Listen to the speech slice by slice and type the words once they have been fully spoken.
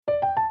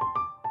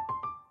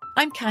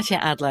I'm Katya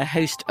Adler,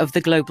 host of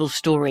The Global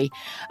Story.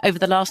 Over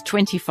the last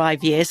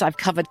 25 years, I've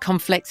covered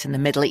conflicts in the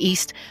Middle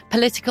East,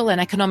 political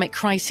and economic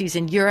crises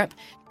in Europe,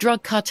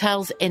 drug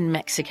cartels in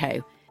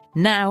Mexico.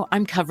 Now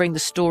I'm covering the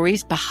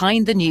stories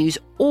behind the news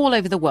all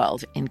over the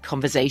world in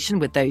conversation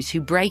with those who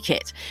break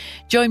it.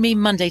 Join me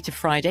Monday to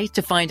Friday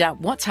to find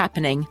out what's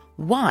happening,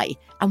 why,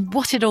 and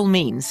what it all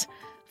means.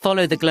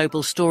 Follow The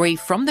Global Story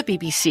from the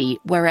BBC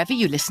wherever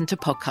you listen to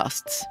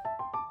podcasts.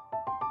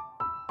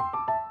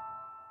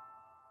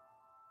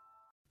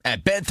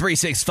 At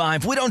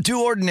Bet365, we don't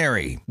do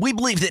ordinary. We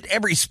believe that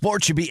every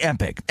sport should be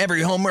epic.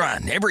 Every home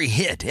run, every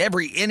hit,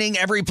 every inning,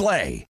 every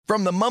play.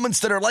 From the moments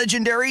that are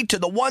legendary to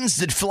the ones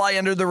that fly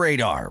under the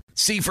radar.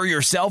 See for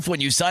yourself when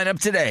you sign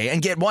up today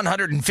and get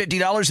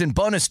 $150 in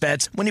bonus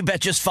bets when you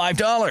bet just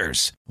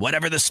 $5.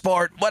 Whatever the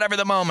sport, whatever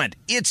the moment,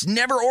 it's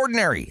never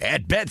ordinary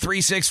at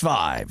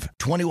Bet365.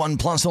 21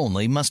 plus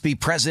only. Must be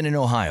present in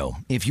Ohio.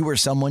 If you or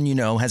someone you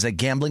know has a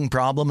gambling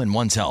problem and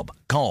wants help,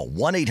 call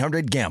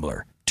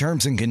 1-800-GAMBLER.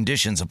 Terms and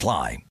conditions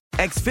apply.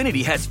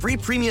 Xfinity has free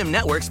premium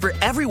networks for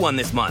everyone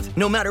this month,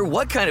 no matter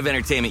what kind of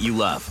entertainment you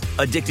love.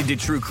 Addicted to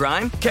true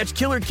crime? Catch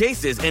killer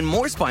cases and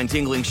more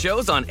spine-tingling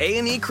shows on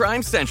A&E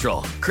Crime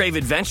Central. Crave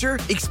adventure?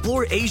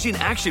 Explore Asian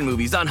action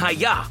movies on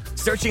Hi-YAH.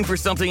 Searching for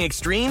something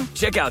extreme?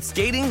 Check out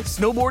skating,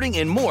 snowboarding,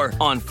 and more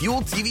on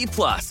Fuel TV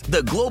Plus,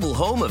 the global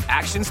home of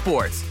action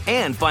sports.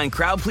 And find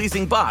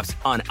crowd-pleasing bops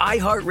on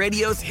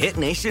iHeartRadio's Hit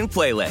Nation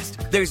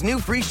playlist. There's new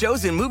free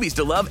shows and movies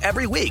to love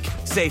every week.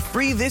 Say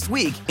free this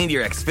week in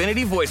your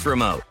Xfinity voice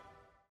remote.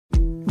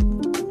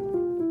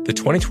 The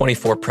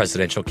 2024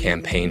 presidential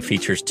campaign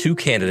features two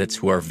candidates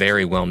who are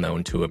very well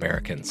known to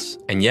Americans.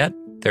 And yet,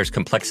 there's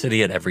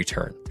complexity at every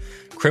turn.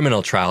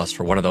 Criminal trials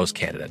for one of those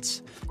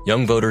candidates.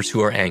 Young voters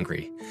who are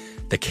angry.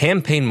 The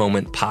Campaign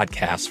Moment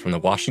podcast from the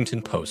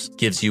Washington Post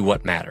gives you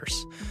what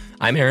matters.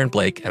 I'm Aaron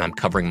Blake, and I'm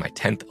covering my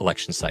 10th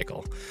election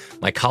cycle.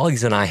 My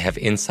colleagues and I have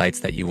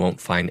insights that you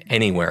won't find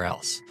anywhere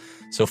else.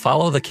 So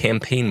follow The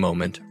Campaign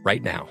Moment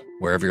right now,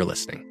 wherever you're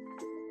listening.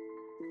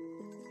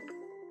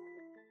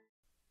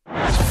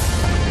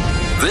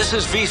 This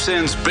is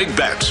VSiN's Big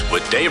Bets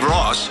with Dave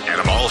Ross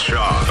and Amal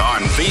Shah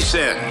on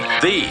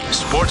VSiN, the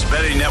sports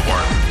betting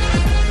network.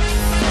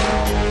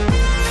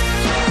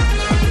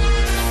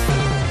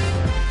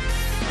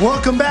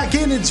 Welcome back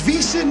in. It's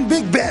VSiN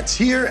Big Bets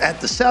here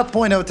at the South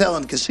Point Hotel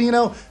and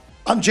Casino.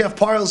 I'm Jeff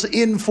Parles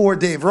in for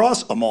Dave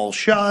Ross. Amal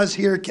Shah is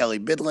here. Kelly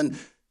Bidlin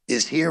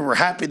is here. We're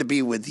happy to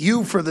be with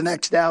you for the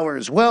next hour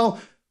as well.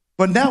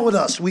 But now with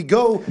us, we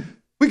go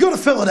to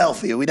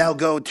Philadelphia. We now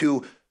go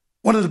to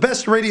one of the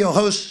best radio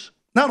hosts,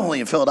 not only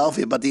in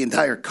Philadelphia, but the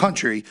entire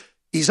country.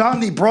 He's on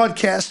the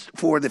broadcast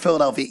for the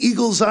Philadelphia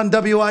Eagles on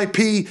WIP.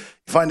 You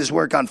find his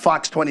work on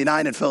Fox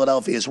 29 in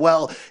Philadelphia as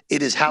well.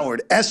 It is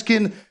Howard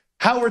Eskin.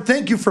 Howard,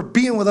 thank you for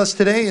being with us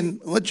today, and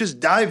let's just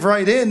dive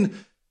right in.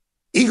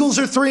 Eagles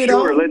are 3-0.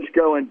 Sure, let's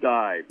go and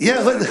dive. Yeah,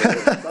 let's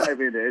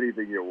dive into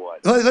anything you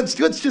want. Let's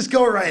just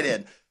go right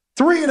in.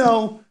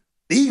 3-0.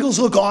 The Eagles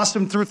look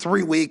awesome through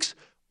 3 weeks.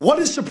 What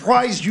has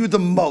surprised you the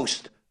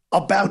most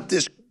about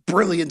this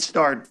brilliant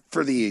start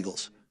for the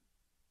Eagles?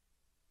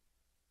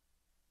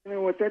 You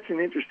know what? That's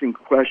an interesting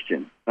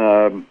question.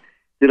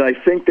 Did I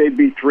think they'd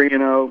be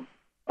 3-0?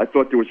 I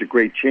thought there was a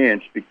great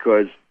chance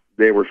because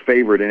they were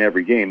favored in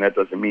every game. That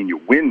doesn't mean you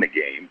win the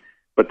game,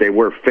 but they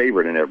were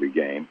favored in every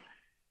game.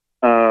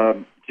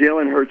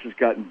 Jalen Hurts has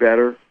gotten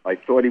better. I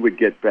thought he would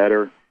get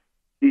better.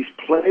 He's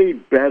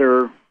played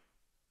better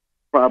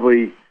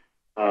probably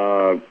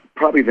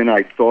than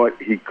I thought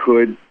he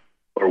could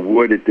or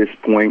would at this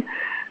point.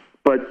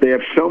 But they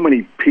have so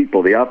many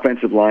people. The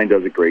offensive line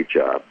does a great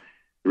job.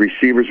 The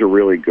receivers are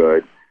really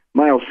good.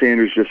 Miles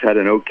Sanders just had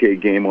an okay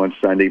game on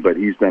Sunday, but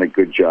he's done a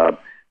good job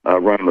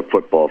running the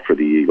football for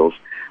the Eagles.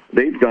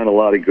 They've done a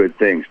lot of good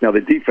things. Now,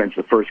 the defense,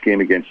 the first game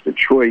against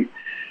Detroit,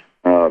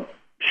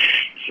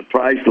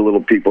 surprised a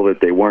little people that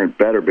they weren't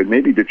better, but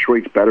maybe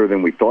Detroit's better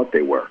than we thought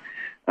they were.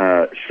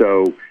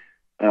 So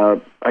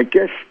I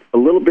guess a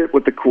little bit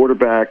with the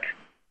quarterback,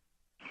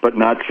 but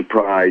not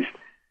surprised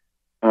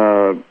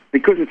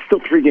because it's still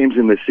 3 games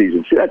in this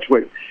season. See, that's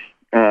what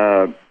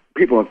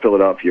people in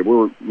Philadelphia,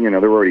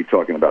 they're already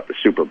talking about the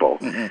Super Bowl.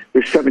 Mm-hmm.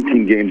 There's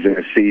 17 games in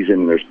a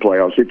season. There's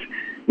playoffs. It's,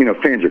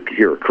 fans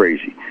here are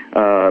crazy.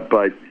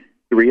 But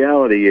the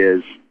reality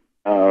is,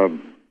 I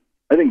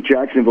think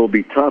Jacksonville will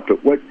be tough.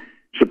 But what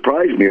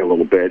surprised me a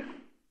little bit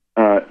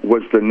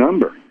was the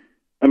number.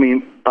 I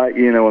mean,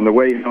 on the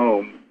way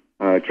home,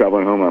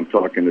 traveling home, I'm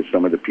talking to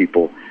some of the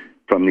people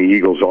from the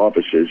Eagles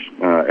offices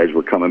as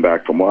we're coming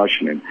back from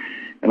Washington.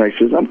 And I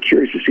says, I'm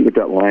curious to see what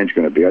that line's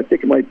going to be. I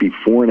think it might be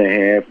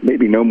 4.5,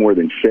 maybe no more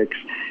than 6.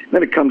 And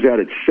then it comes out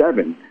at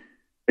 7.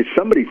 And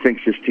somebody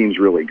thinks this team's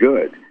really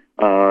good.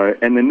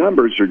 And the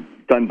numbers are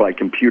done by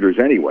computers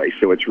anyway,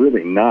 so it's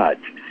really not.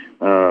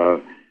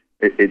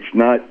 It's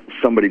not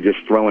somebody just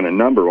throwing a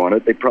number on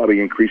it. They probably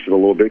increase it a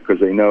little bit because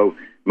they know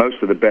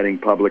most of the betting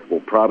public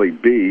will probably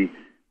be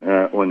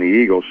on the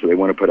Eagles, so they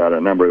want to put out a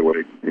number,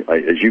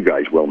 as you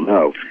guys well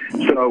know.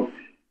 So,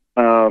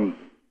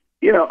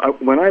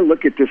 when I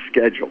look at this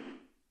schedule,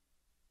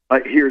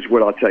 here's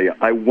what I'll tell you.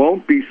 I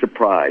won't be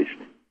surprised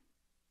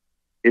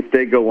if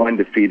they go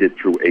undefeated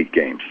through 8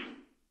 games.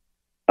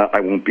 I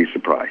won't be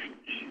surprised.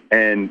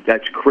 And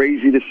that's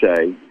crazy to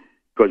say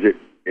because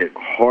it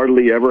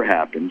hardly ever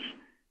happens.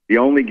 The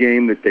only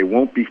game that they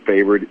won't be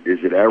favored is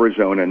at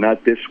Arizona,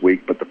 not this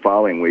week, but the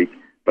following week.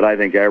 But I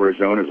think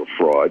Arizona's a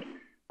fraud.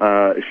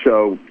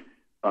 So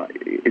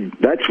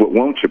that's what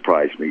won't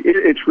surprise me.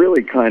 It's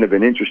really kind of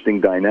an interesting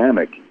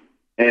dynamic.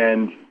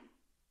 And,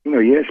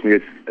 you asked me,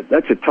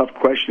 that's a tough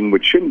question,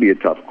 which shouldn't be a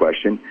tough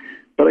question.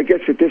 But I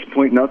guess at this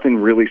point, nothing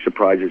really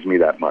surprises me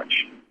that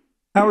much.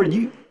 Howard,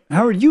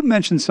 you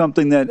mentioned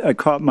something that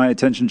caught my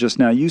attention just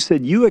now. You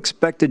said you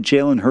expected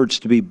Jalen Hurts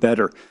to be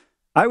better.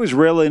 I was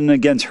railing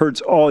against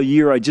Hurts all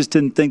year. I just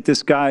didn't think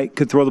this guy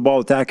could throw the ball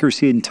with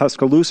accuracy in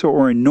Tuscaloosa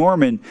or in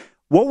Norman.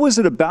 What was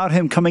it about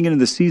him coming into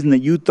the season that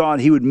you thought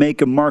he would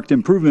make a marked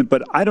improvement?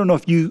 But I don't know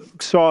if you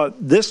saw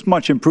this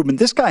much improvement.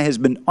 This guy has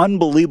been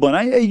unbelievable.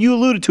 And you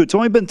alluded to it. It's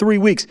only been 3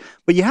 weeks,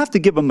 but you have to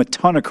give him a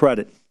ton of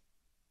credit.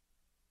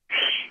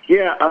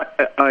 Yeah,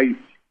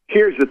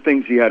 here's the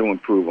things he had to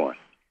improve on.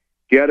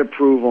 He had to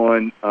improve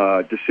on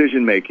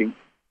decision-making.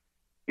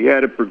 He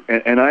had to,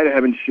 and I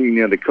haven't seen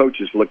the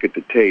coaches look at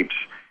the tapes,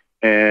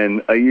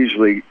 and I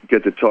usually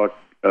get to talk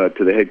to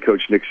the head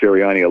coach, Nick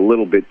Sirianni, a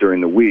little bit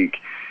during the week.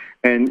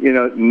 And,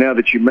 now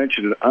that you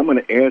mentioned it, I'm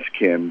going to ask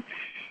him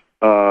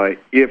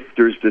if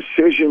there's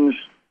decisions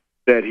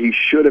that he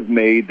should have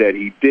made that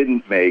he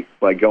didn't make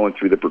by going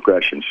through the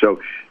progression. So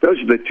those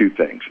are the 2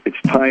 things. It's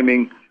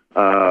timing,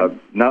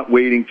 not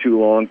waiting too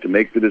long to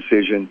make the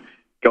decision,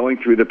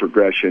 going through the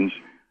progressions.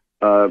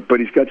 But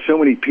he's got so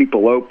many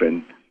people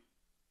open.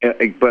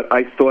 But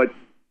I thought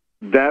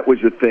that was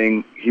the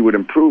thing he would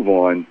improve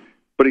on,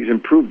 but he's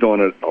improved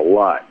on it a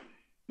lot.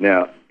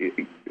 Now,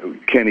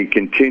 can he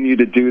continue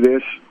to do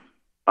this?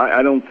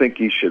 I don't think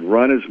he should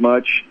run as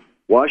much.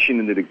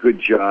 Washington did a good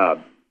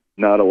job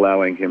not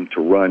allowing him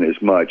to run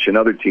as much, and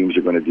other teams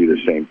are going to do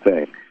the same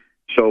thing.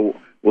 So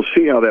we'll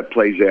see how that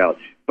plays out.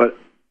 But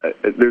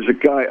there's a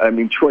guy,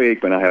 Troy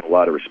Aikman I have a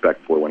lot of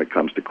respect for when it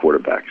comes to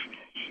quarterbacks.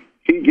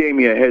 He gave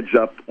me a heads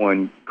up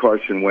on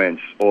Carson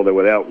Wentz, although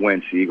without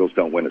Wentz, the Eagles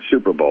don't win a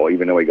Super Bowl,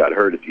 even though he got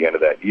hurt at the end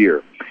of that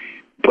year.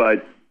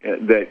 But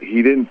that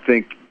he didn't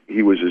think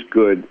he was as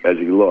good as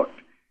he looked.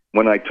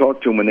 When I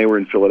talked to him when they were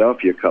in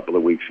Philadelphia a couple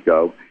of weeks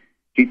ago,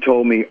 he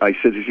told me, I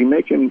said, is he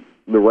making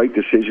the right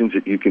decisions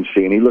that you can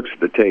see? And he looks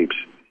at the tapes.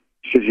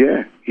 He says,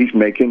 yeah, he's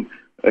making,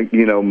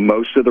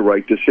 most of the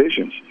right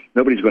decisions.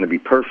 Nobody's going to be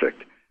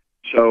perfect.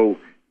 So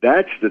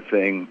that's the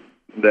thing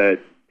that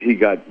he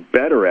got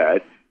better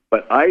at.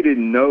 But I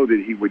didn't know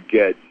that he would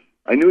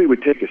I knew he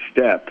would take a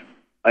step.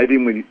 I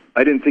didn't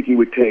think he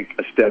would take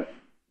a step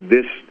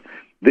this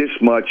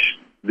much,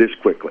 this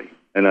quickly.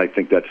 And I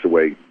think that's the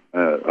way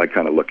I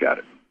kind of look at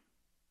it.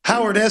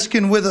 Howard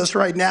Eskin with us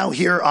right now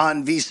here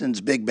on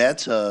VSiN's Big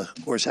Bets. Of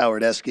course,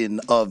 Howard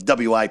Eskin of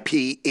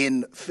WIP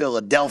in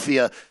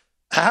Philadelphia.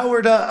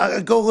 Howard,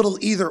 go a little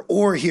either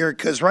or here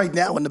because right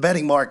now in the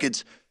betting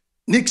markets,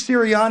 Nick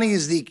Sirianni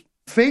is the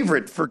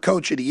favorite for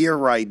Coach of the Year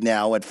right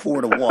now at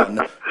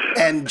 4-1.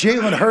 And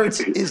Jalen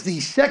Hurts is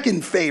the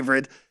second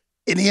favorite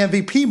in the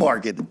MVP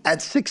market at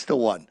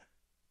 6-1.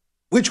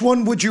 Which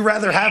one would you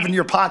rather have in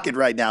your pocket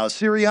right now?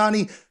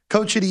 Sirianni,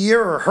 Coach of the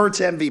Year, or Hurts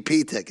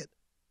MVP ticket?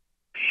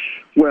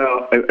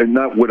 Well,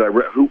 not what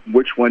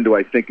which one do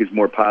I think is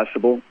more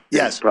possible?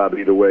 Yes. That's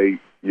probably the way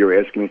you're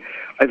asking me.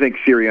 I think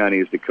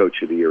Sirianni as the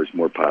Coach of the Year is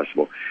more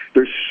possible.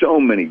 There's so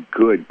many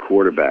good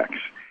quarterbacks.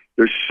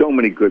 There's so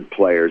many good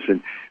players.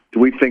 And do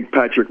we think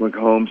Patrick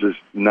Mahomes is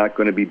not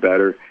going to be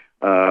better?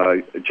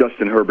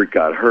 Justin Herbert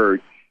got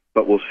hurt,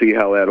 but we'll see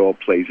how that all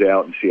plays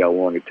out and see how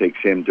long it takes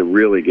him to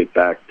really get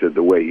back to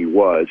the way he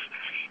was.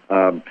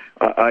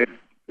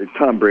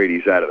 Tom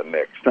Brady's out of the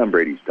mix. Tom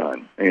Brady's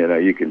done.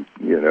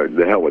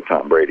 The hell with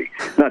Tom Brady.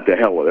 Not the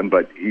hell with him,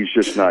 but he's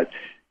just not,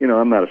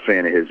 I'm not a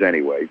fan of his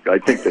anyway. I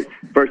think that,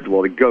 first of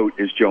all, the GOAT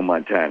is Joe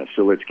Montana,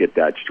 so let's get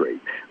that straight.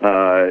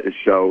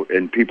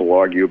 And people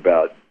argue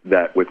about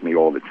that with me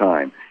all the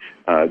time.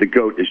 The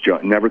GOAT is Joe,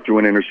 never threw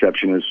an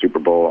interception in a Super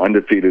Bowl,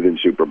 undefeated in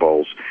Super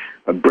Bowls.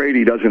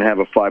 Brady doesn't have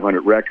a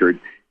 500 record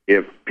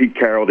if Pete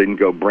Carroll didn't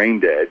go brain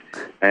dead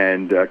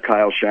and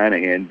Kyle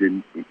Shanahan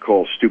didn't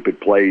call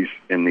stupid plays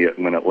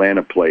when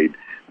Atlanta played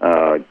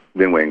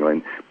New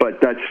England.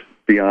 But that's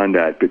beyond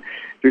that. But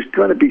there's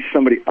going to be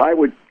somebody,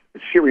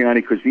 Sirianni,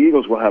 because the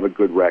Eagles will have a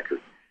good record.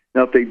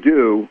 Now, if they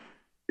do,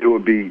 it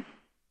would be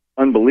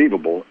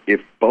unbelievable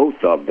if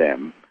both of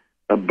them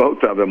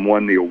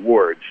won the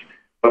awards.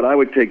 But I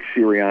would take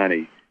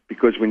Sirianni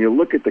because when you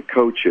look at the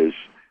coaches,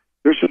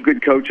 there's some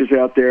good coaches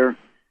out there,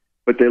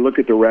 but they look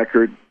at the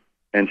record,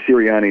 and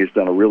Sirianni has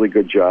done a really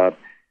good job.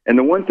 And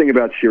the one thing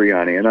about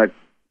Sirianni, and I've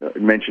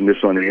mentioned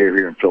this on the air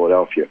here in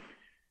Philadelphia,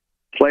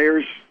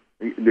 players,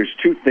 there's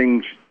 2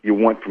 things you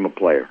want from a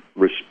player: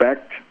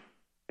 respect,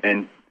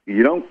 and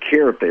you don't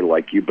care if they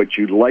like you, but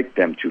you like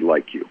them to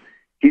like you.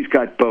 He's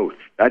got both.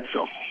 That's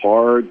a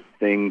hard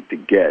thing to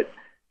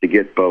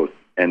get both.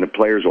 And the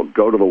players will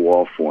go to the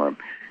wall for him.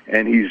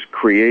 And he's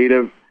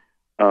creative.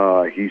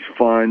 He's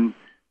fun.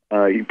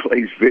 He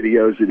plays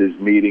videos at his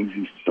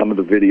meetings. Some of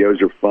the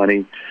videos are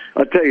funny.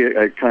 I'll tell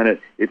you,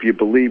 if you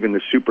believe in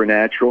the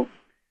supernatural,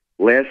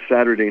 last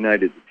Saturday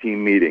night at the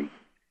team meeting,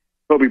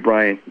 Kobe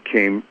Bryant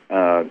came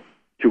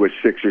to a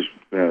Sixers,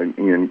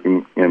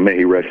 and may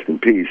he rest in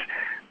peace,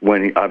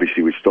 when he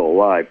obviously was still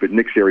alive. But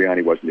Nick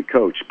Sirianni wasn't the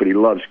coach, but he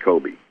loves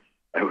Kobe.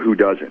 Who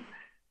doesn't?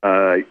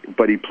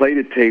 But he played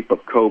a tape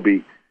of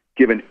Kobe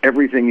giving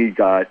everything he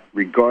got,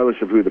 regardless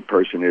of who the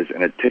person is,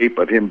 and a tape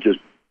of him just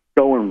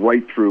going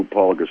right through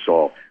Paul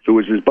Gasol, who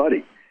was his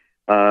buddy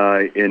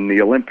in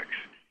the Olympics.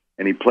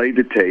 And he played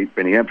the tape,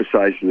 and he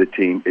emphasized to the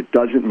team, it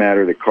doesn't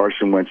matter that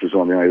Carson Wentz is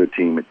on the other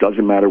team. It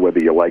doesn't matter whether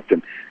you liked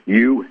him.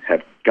 You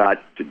have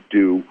got to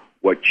do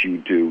what you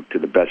do to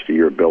the best of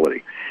your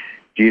ability.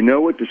 Do you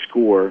know what the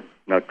score?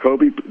 Now,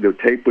 the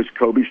tape was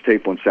Kobe's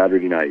tape on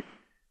Saturday night.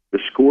 The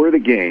score of the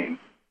game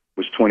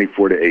was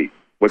 24-8.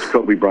 What's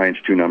Kobe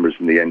Bryant's two numbers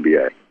in the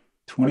NBA?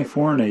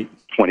 24-8.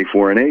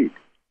 24-8.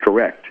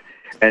 Correct.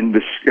 And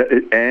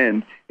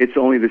it's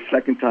only the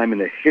second time in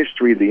the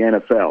history of the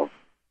NFL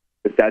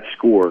that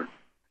score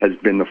has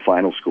been the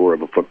final score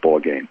of a football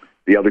game.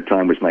 The other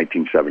time was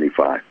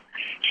 1975.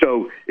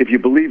 So if you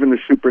believe in the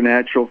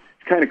supernatural,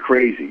 it's kind of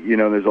crazy.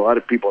 There's a lot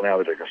of people now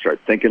that are going to start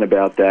thinking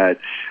about that.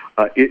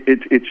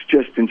 It's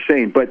just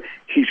insane. But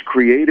he's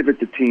creative at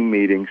the team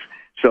meetings.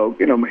 So,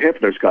 half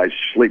of those guys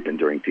are sleeping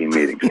during team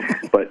meetings.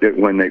 But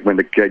when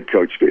the head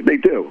coach, they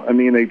do. I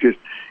mean, they just,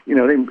 they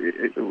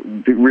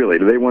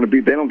want to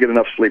be, they don't get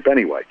enough sleep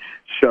anyway.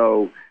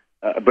 So,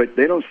 but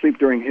they don't sleep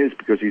during his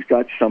because he's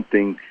got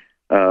something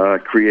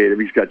creative.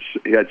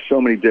 He had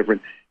so many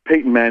different.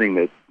 Peyton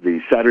Manning,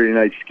 the Saturday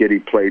night skit he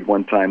played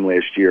one time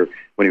last year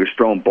when he was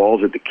throwing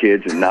balls at the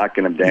kids and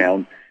knocking them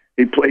down.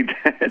 He played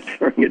that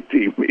during a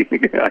team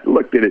meeting. I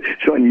looked at it.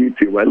 It's on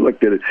YouTube. I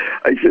looked at it.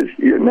 I said,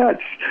 "You're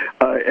nuts."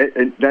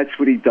 And that's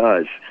what he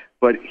does.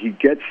 But he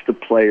gets the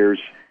players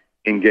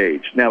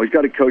engaged. Now, he's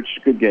got to coach a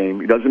good game.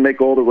 He doesn't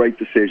make all the right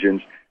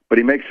decisions, but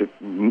he makes it,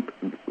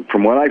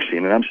 from what I've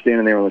seen, and I'm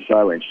standing there on the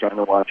sidelines trying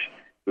to watch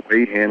the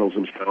way he handles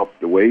himself,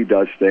 the way he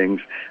does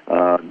things.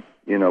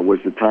 Was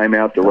the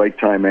timeout the right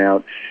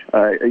timeout?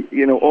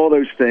 All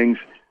those things.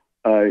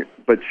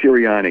 But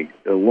Sirianni,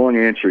 a long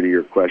answer to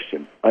your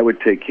question, I would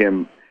take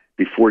him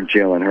before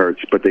Jalen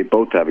Hurts, but they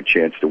both have a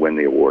chance to win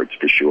the awards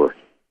for sure.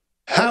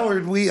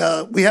 Howard, we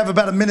have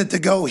about a minute to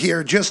go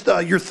here. Just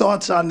your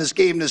thoughts on this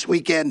game this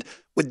weekend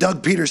with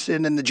Doug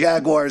Peterson and the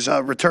Jaguars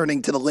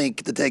returning to the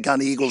Link to take on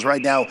the Eagles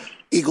right now.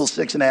 Eagles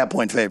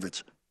 6.5-point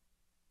favorites.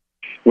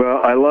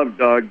 Well, I love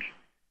Doug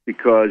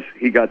because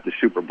he got the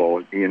Super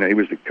Bowl. He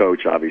was the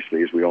coach,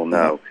 obviously, as we all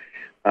know.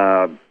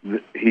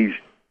 He's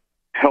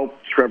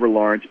helped Trevor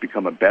Lawrence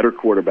become a better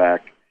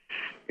quarterback.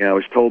 I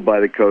was told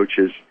by the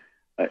coaches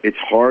it's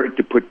hard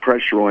to put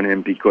pressure on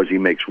him because he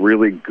makes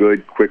really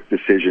good, quick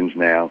decisions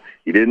now.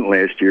 He didn't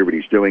last year, but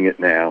he's doing it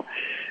now.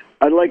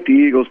 I like the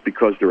Eagles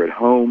because they're at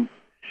home.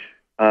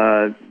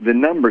 Sometimes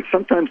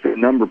the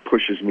number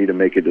pushes me to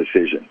make a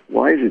decision.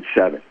 Why is it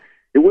 7?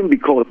 It wouldn't be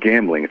called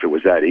gambling if it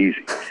was that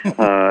easy.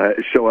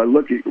 So I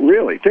look at,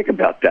 really, think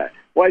about that.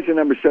 Why is the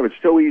number 7? It's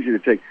so easy to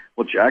take,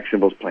 well,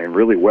 Jacksonville's playing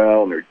really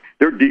well, and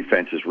their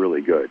defense is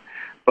really good.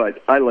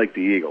 But I like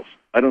the Eagles.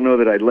 I don't know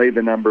that I'd lay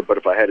the number, but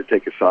if I had to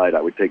take a side,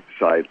 I would take the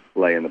side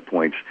laying the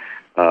points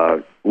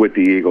with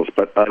the Eagles.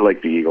 But I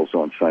like the Eagles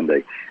on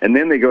Sunday. And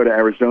then they go to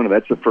Arizona.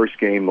 That's the first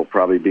game they'll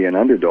probably be an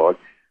underdog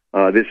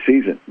this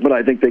season. But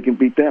I think they can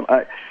beat them.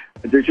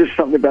 There's just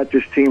something about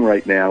this team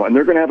right now, and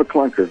they're going to have a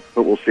clunker,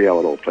 but we'll see how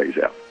it all plays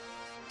out.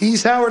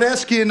 He's Howard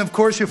Eskin. Of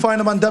course, you'll find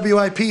him on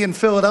WIP in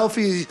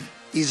Philadelphia.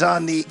 He's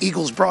on the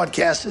Eagles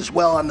broadcast as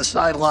well on the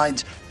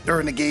sidelines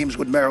during the games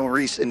with Merrill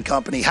Reese and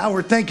company.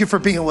 Howard, thank you for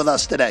being with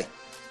us today.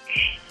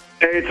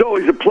 Hey, it's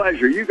always a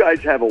pleasure. You guys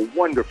have a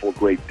wonderful,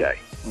 great day.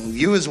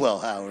 You as well,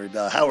 Howard.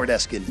 Howard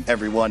Eskin,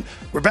 everyone.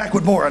 We're back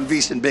with more on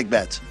VSiN Big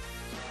Bets.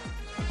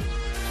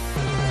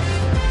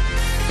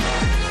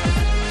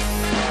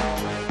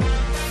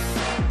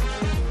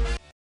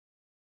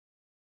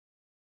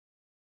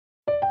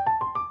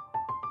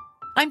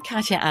 I'm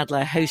Katya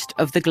Adler, host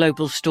of The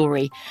Global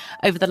Story.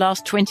 Over the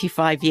last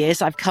 25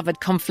 years, I've covered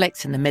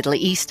conflicts in the Middle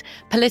East,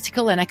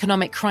 political and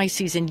economic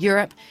crises in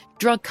Europe,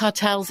 drug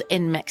cartels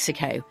in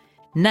Mexico.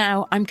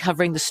 Now I'm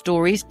covering the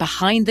stories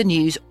behind the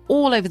news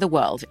all over the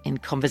world in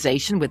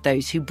conversation with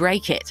those who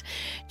break it.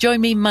 Join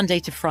me Monday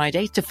to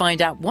Friday to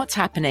find out what's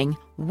happening,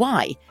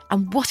 why,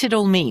 and what it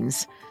all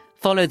means.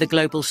 Follow The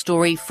Global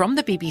Story from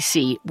the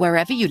BBC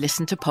wherever you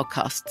listen to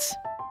podcasts.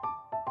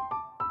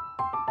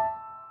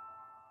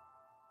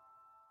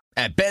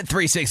 At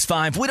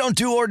Bet365, we don't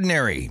do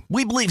ordinary.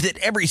 We believe that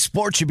every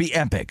sport should be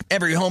epic.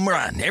 Every home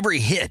run, every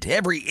hit,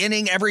 every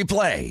inning, every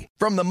play.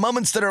 From the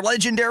moments that are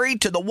legendary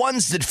to the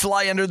ones that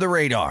fly under the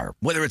radar.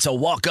 Whether it's a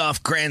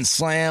walk-off grand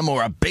slam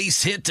or a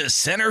base hit to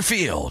center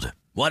field.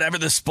 Whatever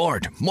the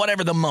sport,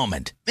 whatever the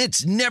moment.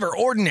 It's never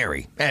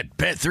ordinary at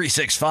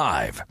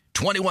Bet365.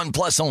 21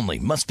 plus only.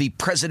 Must be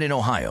present in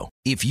Ohio.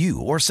 If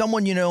you or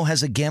someone you know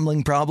has a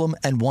gambling problem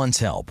and wants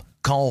help,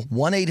 call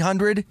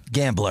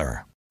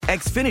 1-800-GAMBLER.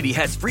 Xfinity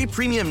has free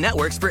premium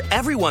networks for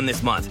everyone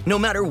this month, no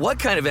matter what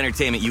kind of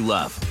entertainment you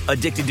love.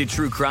 Addicted to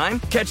true crime?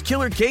 Catch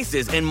killer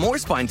cases and more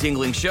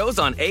spine-tingling shows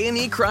on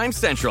A&E Crime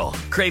Central.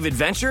 Crave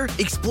adventure?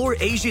 Explore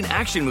Asian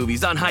action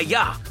movies on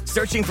Hi-Ya.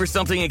 Searching for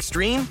something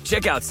extreme?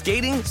 Check out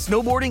skating,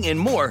 snowboarding, and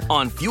more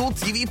on Fuel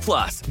TV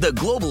Plus, the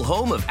global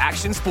home of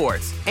action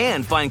sports.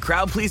 And find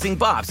crowd-pleasing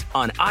bops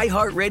on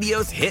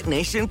iHeartRadio's Hit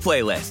Nation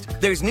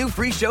playlist. There's new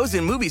free shows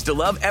and movies to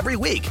love every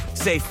week.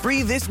 Say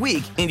free this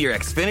week in your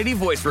Xfinity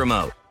voice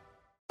remote.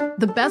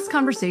 The best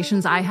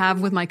conversations I have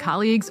with my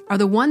colleagues are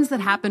the ones that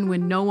happen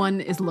when no one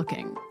is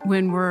looking,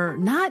 when we're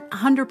not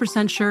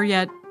 100% sure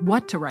yet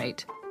what to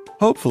write.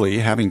 Hopefully,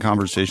 having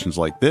conversations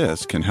like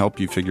this can help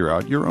you figure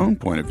out your own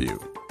point of view.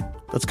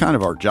 That's kind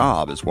of our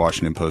job as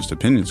Washington Post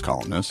opinions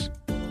columnists.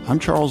 I'm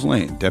Charles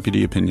Lane,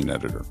 Deputy Opinion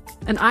Editor.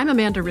 And I'm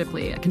Amanda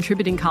Ripley, a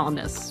contributing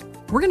columnist.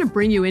 We're going to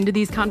bring you into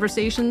these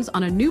conversations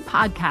on a new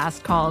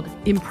podcast called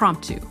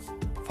Impromptu.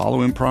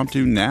 Follow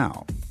Impromptu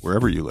now,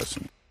 wherever you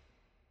listen.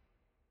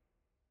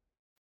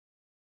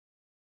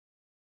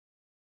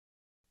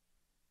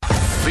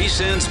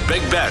 VSiN's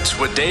Big Bets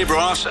with Dave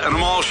Ross and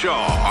Amal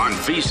Shaw on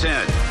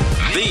VSiN,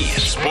 the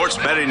sports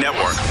betting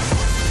network.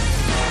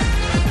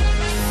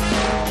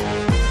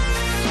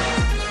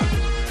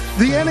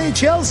 The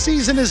NHL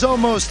season is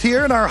almost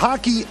here, and our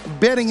hockey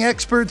betting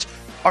experts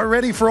are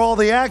ready for all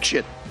the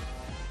action.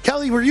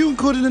 Kelly, were you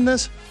included in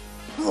this?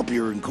 I hope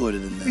you were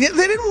included in this. Yeah,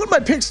 they didn't win my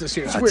picks this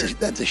year. It's weird.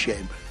 That's a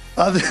shame.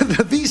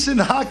 The VSiN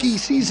Hockey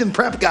Season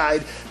Prep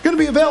Guide going to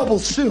be available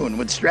soon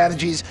with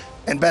strategies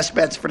and best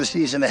bets for the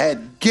season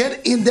ahead.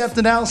 Get in-depth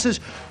analysis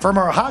from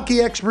our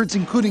hockey experts,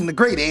 including the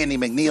great Andy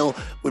McNeil,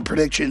 with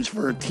predictions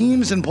for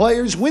teams and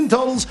players, win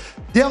totals,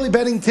 daily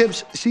betting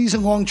tips,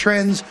 season-long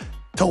trends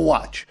to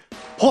watch.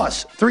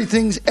 Plus, 3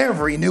 things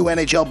every new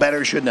NHL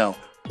bettor should know.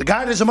 The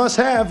guide is a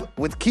must-have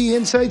with key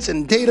insights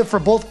and data for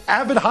both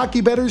avid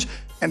hockey bettors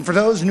and for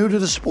those new to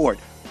the sport.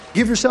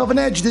 Give yourself an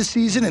edge this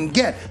season and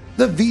get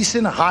the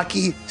VSiN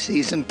Hockey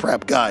Season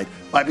Prep Guide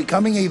by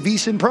becoming a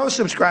VSiN Pro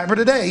subscriber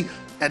today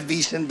at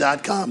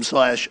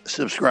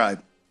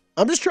vsin.com/subscribe.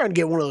 I'm just trying to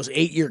get one of those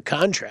 8-year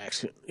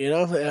contracts, you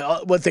know,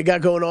 what they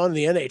got going on in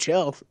the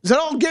NHL. Is that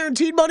all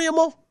guaranteed money,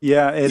 Amal?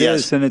 Yeah, it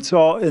is. And it's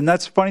all, and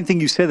that's a funny thing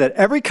you say that.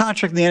 Every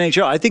contract in the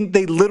NHL, I think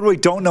they literally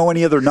don't know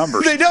any other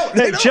numbers. They don't.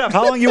 Hey, Jeff,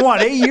 how long you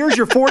want? 8 years?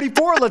 You're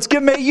 44? Let's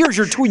give them 8 years.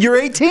 You're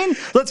 18?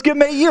 Let's give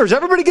them 8 years.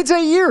 Everybody gets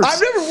 8 years. I've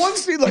never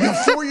once seen like a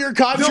 4-year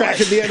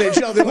contract in the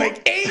NHL. They're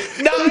like 8,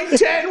 9,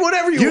 10,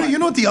 whatever you want. You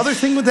know what the other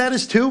thing with that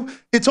is, too?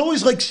 It's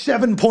always like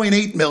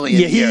 $7.8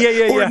 million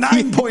or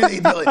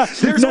 $9.8 million.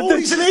 There's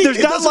always an 8. There's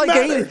not like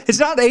matter. 8. It's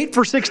not 8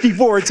 for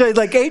 64. It's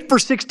like 8 for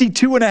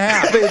 62 and a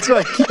half. It's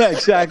like, yeah,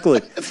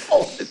 exactly.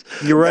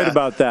 You're right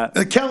about that.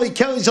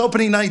 Kelly's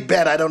opening night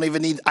bet. I don't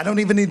even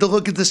need to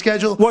look at the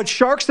schedule. What,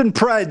 Sharks and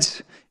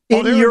Preds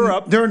in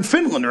Europe? They're in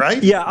Finland,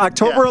 right? Yeah,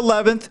 October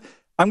 11th.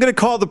 I'm going to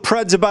call the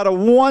Preds about a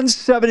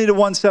 170 to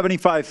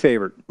 175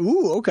 favorite.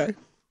 Ooh, okay.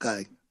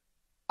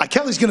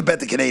 Kelly's going to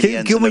bet the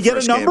Canadiens. Can we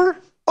get a number?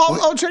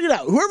 I'll check it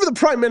out. Whoever the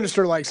Prime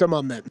Minister likes, I'm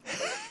on then.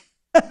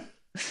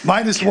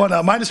 minus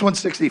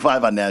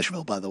 165 on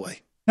Nashville, by the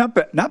way. Not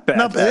bad. Yeah,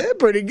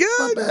 pretty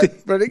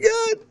good. Pretty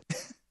good.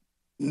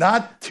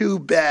 Not too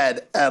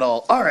bad at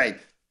all. All right,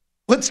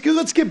 let's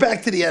get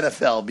back to the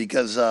NFL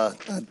because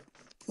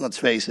let's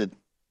face it,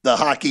 the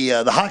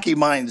hockey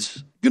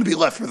mind's going to be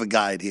left for the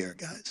guide here,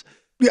 guys.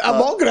 Yeah,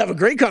 I'm all going to have a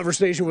great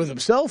conversation with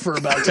himself for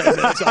about 10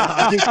 minutes on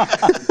hockey.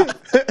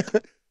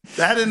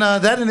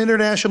 That in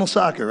international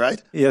soccer,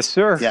 right? Yes,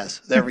 sir. Yes,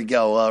 there we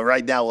go.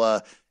 Right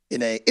now,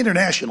 in an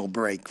international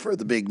break for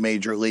the big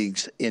major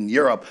leagues in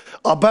Europe.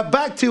 But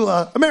back to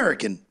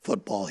American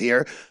football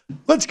here.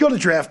 Let's go to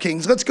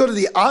DraftKings. Let's go to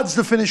the odds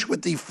to finish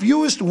with the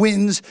fewest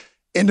wins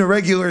in the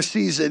regular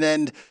season.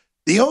 And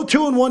the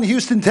 0-2-1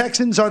 Houston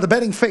Texans are the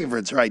betting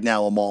favorites right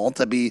now, Amal,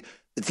 to be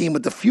the team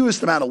with the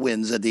fewest amount of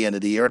wins at the end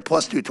of the year at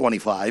plus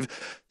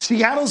 225.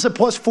 Seattle's at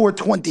plus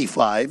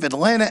 425.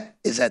 Atlanta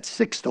is at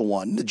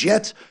 6-1. The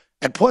Jets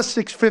at plus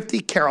 650.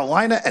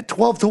 Carolina at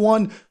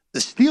 12-1. The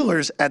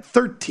Steelers at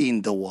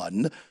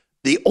 13-1.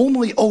 The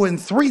only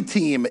 0-3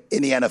 team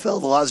in the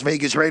NFL, the Las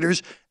Vegas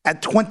Raiders,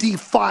 at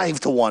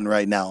 25-1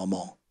 right now,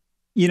 Amal.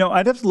 You know,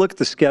 I'd have to look at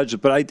the schedule,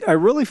 but I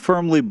really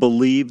firmly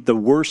believe the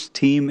worst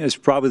team is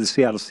probably the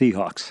Seattle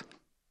Seahawks.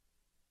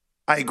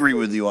 I agree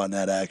with you on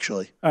that,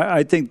 actually.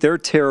 I think they're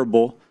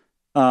terrible.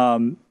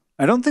 I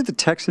don't think the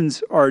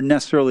Texans are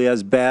necessarily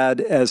as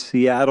bad as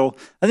Seattle.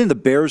 I think the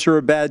Bears are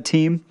a bad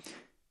team.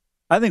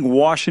 I think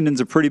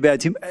Washington's a pretty bad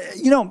team.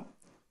 You know,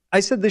 I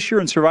said this year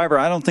in Survivor,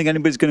 I don't think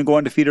anybody's going to go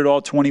undefeated all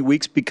 20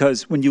 weeks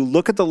because when you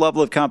look at the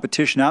level of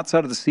competition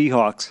outside of the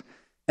Seahawks,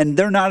 and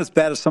they're not as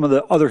bad as some of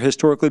the other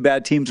historically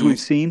bad teams we've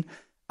seen,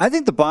 I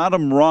think the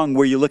bottom rung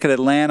where you look at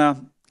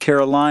Atlanta,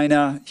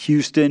 Carolina,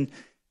 Houston,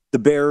 the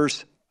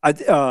Bears, I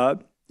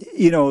think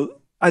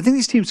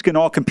these teams can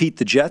all compete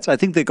the Jets. I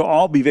think they can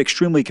all be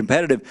extremely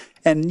competitive.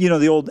 And, you know,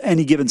 the old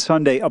any given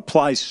Sunday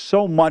applies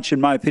so much, in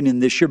my opinion,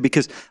 this year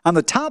because on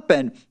the top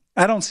end,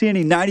 I don't see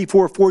any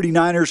 94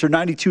 49ers or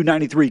 92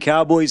 93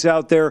 Cowboys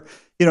out there.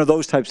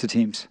 Those types of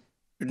teams.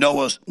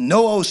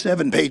 No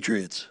 07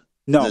 Patriots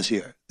this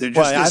year.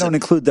 I don't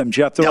include them,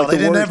 Jeff. They're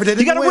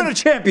they got to win a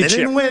championship. They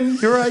didn't win.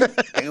 You're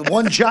right.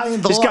 One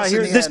giant loss.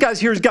 This guy's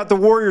here's got the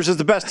Warriors as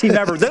the best team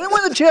ever. They didn't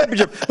win the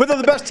championship, but they're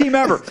the best team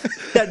ever.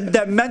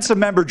 That Mensa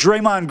member,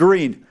 Draymond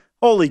Green.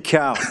 Holy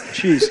cow.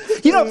 Jeez.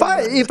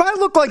 If I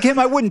looked like him,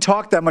 I wouldn't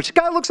talk that much. The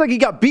guy looks like he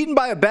got beaten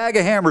by a bag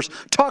of hammers.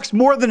 Talks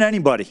more than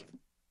anybody.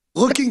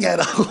 Looking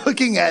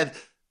at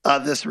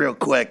this real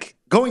quick,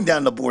 going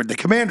down the board, the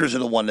Commanders are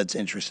the one that's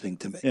interesting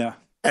to me. Yeah.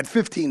 At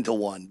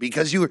 15-1,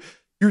 because you're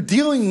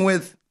dealing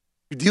with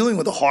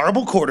a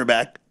horrible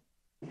quarterback.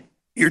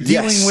 You're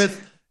dealing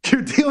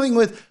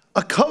with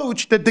a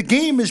coach that the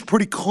game is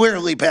pretty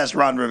clearly passed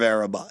Ron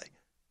Rivera by.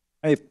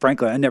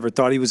 Frankly, I never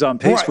thought he was on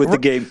pace with the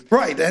game.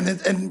 Right,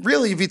 and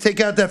really, if you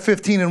take out that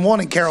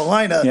 15-1 in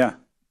Carolina,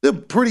 the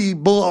pretty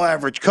below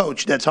average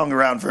coach that's hung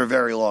around for a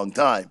very long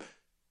time.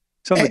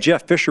 It's on the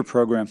Jeff Fisher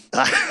program.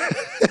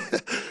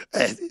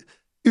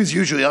 He was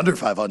usually under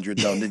 500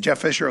 though. And Jeff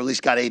Fisher at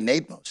least got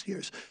 8-8 most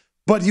years.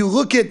 But you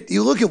look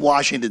at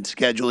Washington's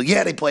schedule.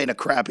 Yeah, they play in a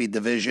crappy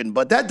division,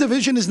 but that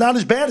division is not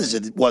as bad as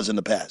it was in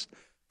the past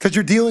because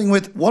you're dealing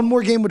with one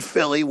more game with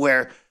Philly,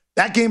 where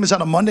that game is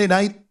on a Monday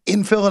night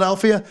in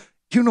Philadelphia.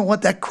 You know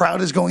what that crowd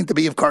is going to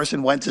be if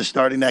Carson Wentz is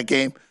starting that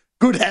game?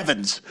 Good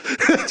heavens!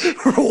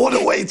 What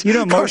a wait!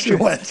 Carson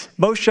Wentz.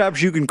 Most jobs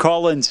you can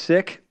call in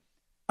sick.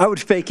 I would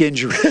fake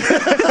injury.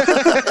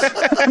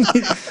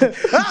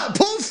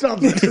 Pull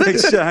something.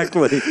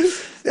 Exactly.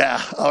 Yeah.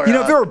 All right.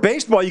 If it were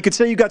baseball, you could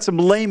say you got some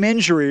lame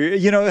injury.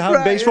 You know how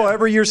in baseball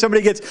every year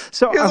somebody gets.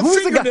 So who's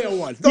the fingernail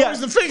one?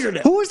 Always the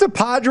fingernail. Who was the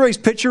Padres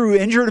pitcher who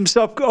injured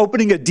himself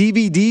opening a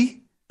DVD?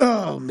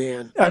 Oh,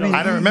 man. I don't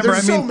remember.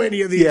 There's so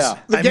many of these. Yeah.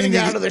 Getting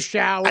out of the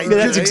shower.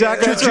 That's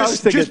exactly what I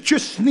was thinking.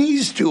 Just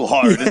sneeze too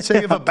hard and say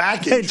you have a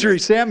back injury.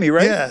 Sammy,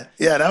 right?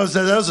 Yeah. That was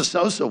a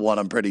Sosa one,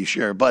 I'm pretty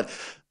sure. But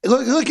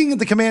looking at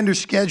the Commanders'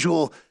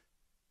 schedule,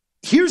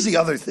 here's the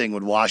other thing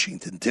with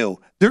Washington, too.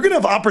 They're going to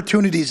have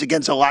opportunities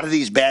against a lot of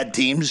these bad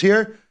teams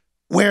here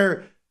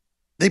where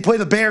they play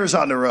the Bears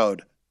on the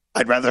road.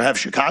 I'd rather have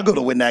Chicago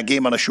to win that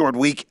game on a short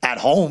week at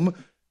home.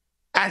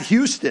 At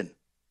Houston,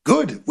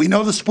 good. We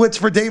know the splits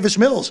for Davis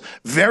Mills.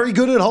 Very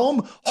good at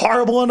home,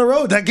 horrible on the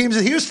road. That game's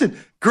at Houston.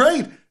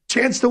 Great.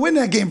 Chance to win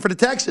that game for the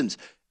Texans.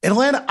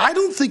 Atlanta, I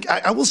don't think,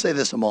 I will say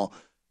this, Amal,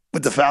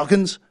 with the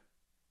Falcons,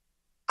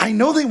 I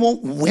know they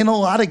won't win a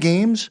lot of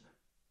games,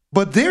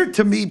 but they're,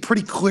 to me,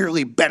 pretty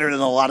clearly better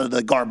than a lot of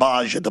the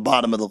garbage at the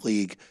bottom of the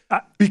league.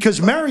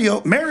 Because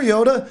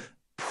Mariota,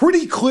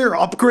 pretty clear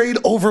upgrade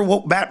over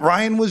what Matt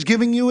Ryan was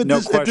giving you at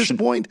this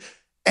point.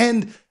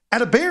 And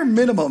at a bare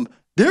minimum,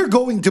 they're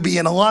going to be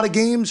in a lot of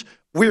games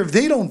where if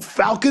they don't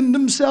Falcon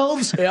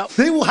themselves,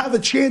 they will have a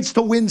chance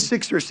to win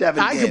 6 or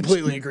 7 games. I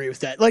completely agree with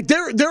that. Like,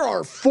 there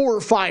are 4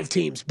 or 5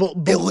 teams, but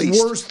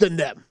worse than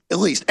them. At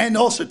least. And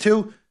also,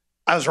 too,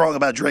 I was wrong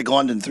about Drake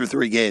London through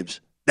 3 games.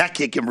 That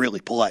kid can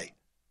really play.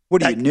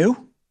 What are you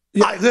new?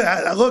 I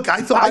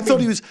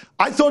thought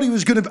he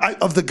was going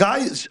to, of the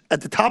guys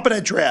at the top of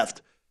that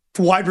draft,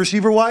 for wide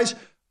receiver wise,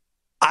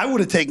 I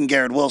would have taken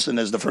Garrett Wilson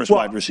as the first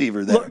wide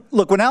receiver there.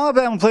 Look, when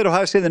Alabama played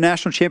Ohio State in the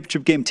national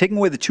championship game, taking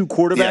away the 2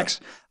 quarterbacks,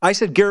 I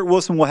said Garrett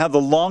Wilson will have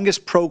the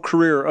longest pro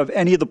career of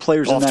any of the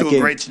players in that game. Off to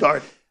a great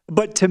start.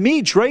 But to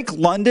me, Drake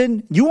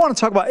London, you want to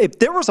talk about, if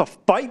there was a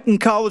fight in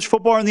college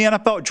football in the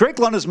NFL, Drake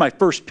London is my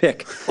first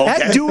pick. Okay.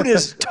 That dude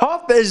is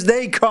tough as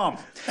they come.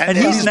 And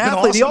he's an athlete.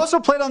 Awesome. He also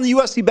played on the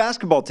USC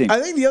basketball team.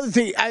 I think the other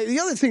thing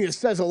that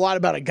says a lot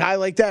about a guy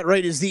like that,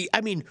 right, is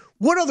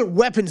what other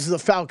weapons do the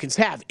Falcons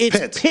have?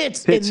 It's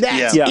Pitts. And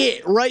that's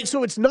it, right?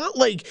 So it's not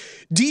like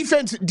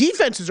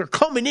defenses are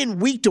coming in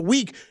week to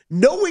week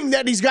knowing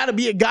that he's got to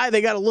be a guy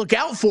they got to look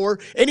out for,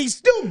 and he's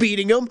still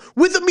beating them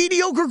with a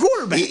mediocre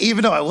quarterback.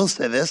 Even though I will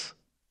say this,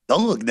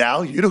 don't look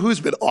now. You know who's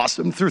been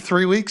awesome through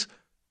 3 weeks?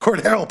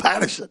 Cordero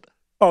Patterson.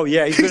 Oh,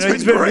 yeah. He's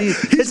been great.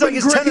 It's like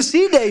his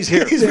Tennessee days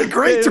here. He's been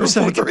great through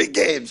 3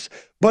 games.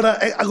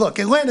 But look,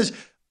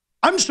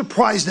 I'm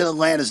surprised that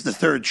Atlanta's the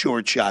third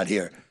short shot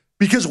here.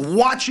 Because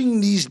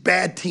watching these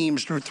bad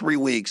teams through 3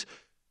 weeks,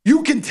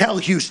 you can tell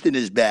Houston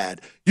is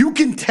bad. You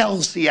can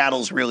tell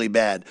Seattle's really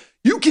bad.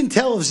 You can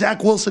tell if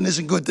Zach Wilson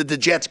isn't good that the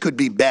Jets could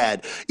be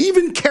bad.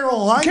 Even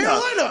Carolina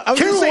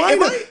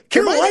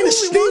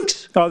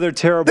stinks. Oh, they're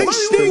terrible. They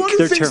stink. One of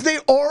the things they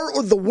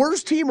are the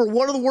worst team or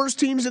one of the worst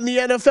teams in the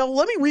NFL.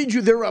 Let me read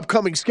you their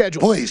upcoming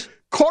schedule. Please.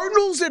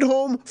 Cardinals at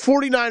home,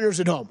 49ers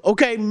at home.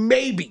 Okay,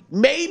 maybe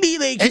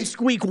they can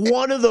squeak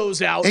one of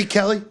those out. Hey,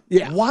 Kelly.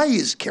 Yeah. Why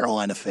is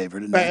Carolina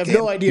favored in that game? I have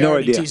no idea. No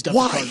idea. Teased up the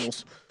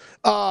Cardinals.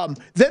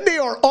 Then they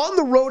are on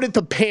the road at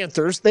the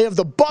Panthers. They have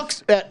the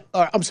Bucks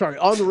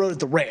on the road at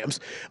the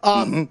Rams.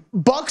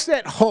 Bucks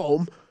at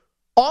home.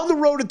 On the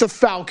road at the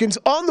Falcons.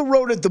 On the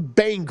road at the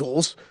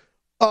Bengals.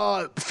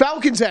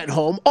 Falcons at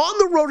home, on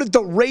the road at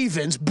the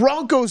Ravens,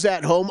 Broncos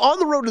at home, on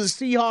the road to the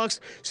Seahawks,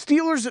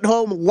 Steelers at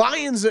home,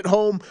 Lions at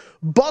home,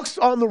 Bucks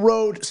on the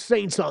road,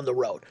 Saints on the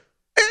road.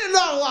 And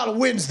not a lot of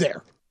wins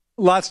there.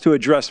 lots to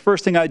address.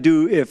 First thing I'd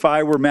do if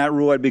I were Matt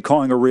Rule, I'd be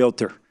calling a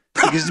realtor.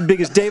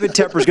 Because David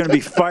Tepper is going to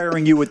be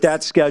firing you with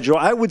that schedule.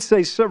 I would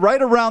say so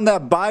right around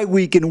that bye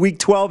week in Week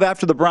 12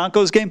 after the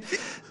Broncos game.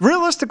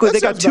 Realistically, they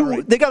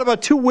got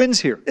about 2 wins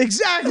here.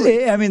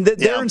 Exactly. I mean,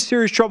 they're in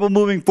serious trouble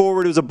moving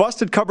forward. It was a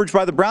busted coverage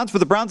by the Browns, but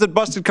the Browns had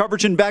busted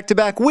coverage in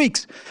back-to-back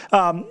weeks.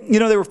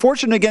 They were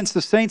fortunate against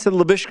the Saints that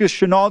Laviska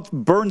Shenault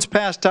burns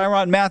past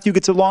Tyrann Mathieu,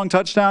 gets a long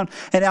touchdown,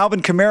 and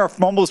Alvin Kamara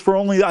fumbles for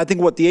only, I think,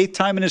 the 8th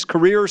time in his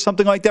career or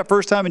something like that,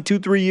 first time in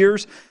 2-3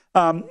 years.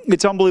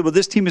 It's unbelievable.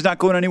 This team is not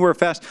going anywhere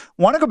fast.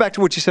 I want to go back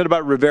to what you said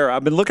about Rivera.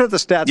 I've been looking at the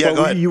stats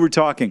while you were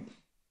talking.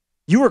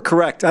 You were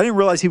correct. I didn't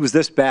realize he was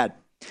this bad.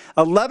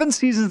 11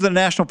 seasons in the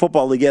National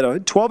Football League. He had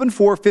 12-4,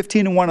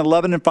 15-1,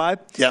 11-5.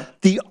 Yeah.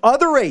 The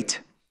other 8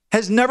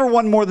 has never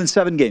won more than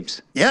 7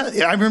 games. Yeah,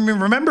 I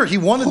remember he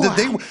wanted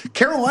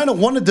Carolina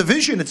won a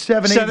division at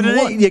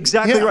 7-8.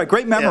 Exactly right.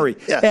 Great memory.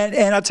 Yeah.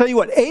 And I'll tell you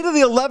what, 8 of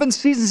the 11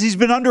 seasons he's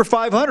been under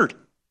 500.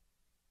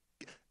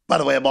 By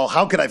the way, Amal,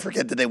 how could I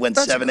forget that they went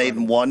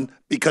 7-8-1?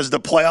 Because the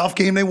playoff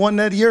game they won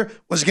that year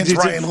was against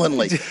Ryan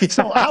Lindley.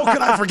 So how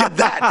could I forget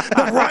that?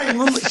 That Ryan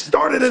Lindley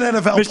started an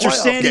NFL Mr. playoff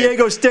San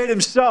Diego State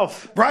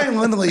himself. Ryan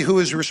Lindley, who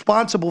is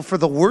responsible for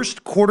the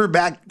worst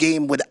quarterback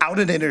game without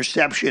an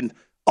interception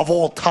of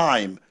all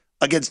time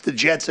against the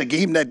Jets, a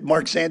game that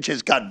Mark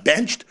Sanchez got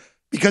benched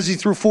because he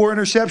threw 4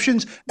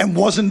 interceptions and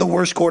wasn't the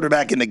worst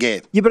quarterback in the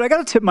game. Yeah, but I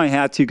got to tip my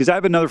hat to you because I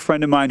have another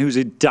friend of mine who's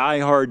a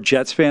diehard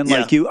Jets fan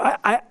like you.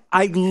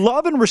 I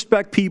love and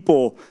respect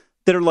people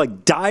that are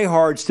like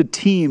diehards to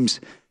teams.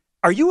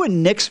 Are you a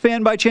Knicks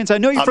fan by chance? I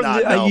know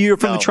you're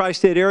from the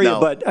tri-state area,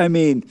 but I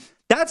mean,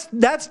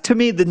 that's to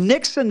me, the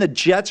Knicks and the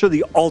Jets are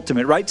the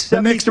ultimate, right?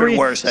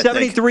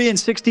 73 and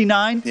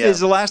 69 is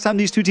the last time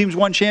these two teams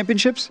won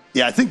championships?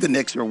 Yeah, I think the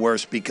Knicks are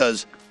worse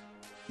because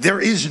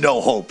there is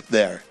no hope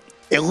there.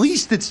 At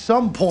least at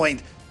some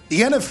point,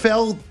 the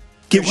NFL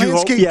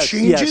landscape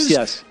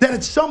changes, then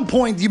at some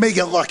point you may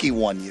get lucky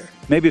one year.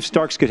 Maybe if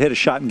Starks could hit a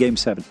shot in Game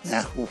 7.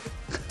 Yeah,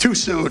 too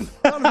soon.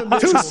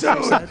 Too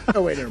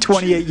soon.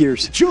 28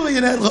 years.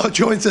 Julian Edlow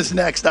joins us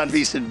next on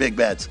VSiN Big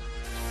Bets.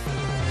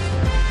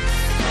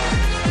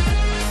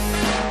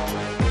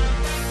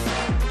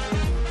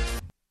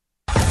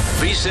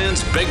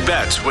 VSiN's Big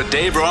Bets with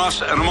Dave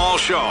Ross and Amal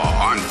Shaw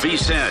on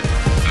VSiN,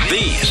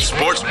 the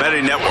sports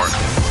betting network.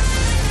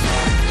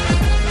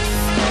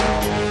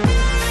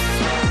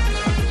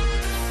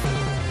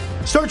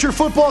 Start your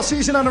football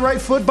season on the right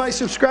foot by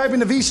subscribing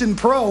to VSiN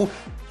Pro.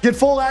 Get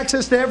full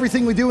access to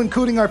everything we do,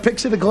 including our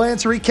Picks at a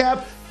Glance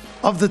recap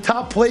of the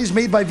top plays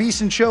made by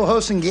VSiN show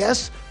hosts and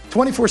guests,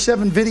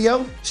 24/7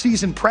 video,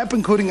 season prep,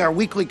 including our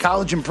weekly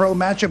college and pro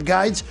matchup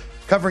guides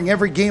covering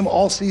every game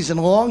all season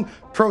long,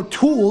 pro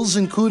tools,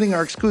 including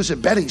our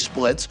exclusive betting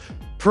splits,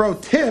 pro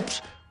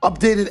tips,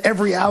 updated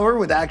every hour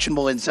with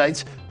actionable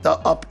insights to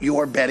up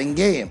your betting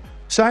game.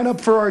 Sign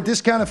up for our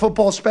discounted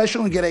football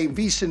special and get a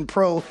VSiN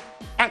Pro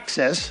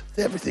access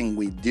to everything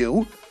we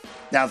do.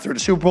 Now through the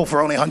Super Bowl for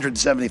only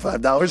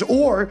 $175,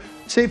 or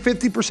save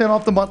 50%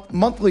 off the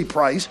monthly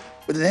price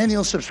with an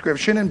annual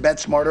subscription and bet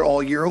smarter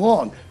all year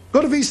long.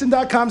 Go to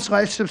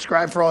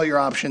VSiN.com/subscribe for all your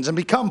options and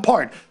become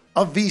part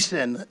of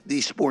VSiN, the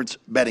sports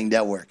betting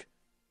network.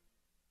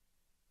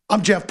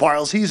 I'm Jeff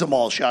Parles. He's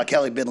Amal Shaw.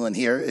 Kelly Bidlin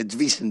here. It's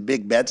VSiN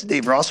Big Bets.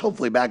 Dave Ross,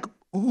 hopefully back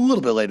a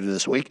little bit later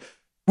this week.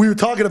 We were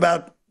talking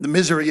about the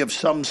misery of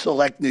some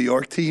select New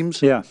York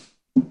teams. Yeah.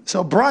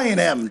 So Brian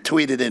M.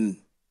 tweeted in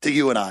to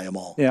you and I,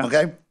 Amal. Yeah.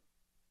 Okay?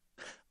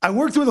 I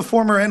worked with a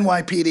former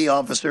NYPD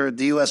officer at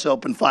the U.S.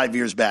 Open 5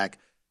 years back.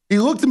 He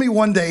looked at me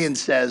one day and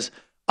says,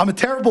 I'm a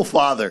terrible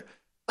father.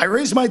 I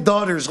raised my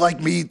daughters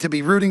like me to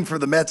be rooting for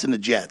the Mets and the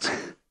Jets.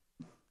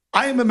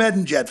 I am a Met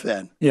and Jet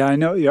fan. Yeah, I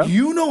know. Yeah.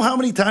 You know how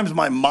many times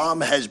my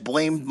mom has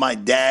blamed my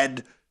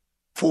dad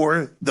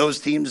for those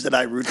teams that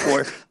I root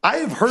for? I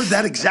have heard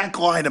that exact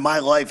line in my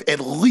life at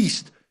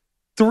least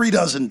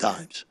 36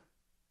 times.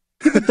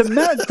 But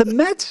the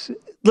Mets,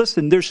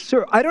 listen,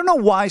 I don't know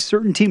why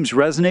certain teams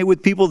resonate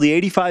with people. The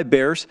 85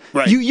 Bears.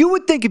 Right. You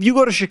would think if you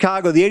go to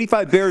Chicago, the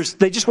 85 Bears,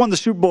 they just won the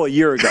Super Bowl a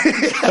year ago.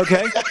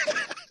 Okay?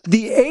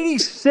 The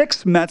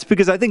 86 Mets,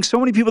 because I think so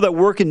many people that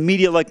work in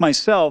media like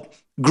myself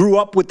grew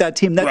up with that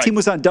team. That team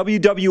was on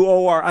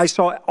WWOR. I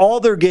saw all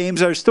their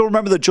games. I still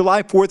remember the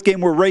July 4th game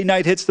where Ray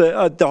Knight hits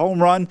the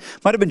home run.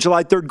 Might have been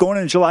July 3rd, going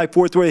into July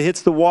 4th where he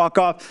hits the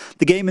walk-off.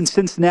 The game in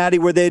Cincinnati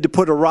where they had to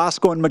put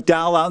Orozco and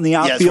McDowell out in the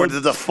outfield. Yes, where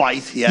did the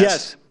fight,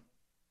 yes.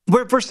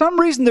 Where for some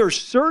reason there are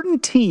certain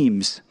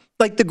teams,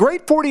 like the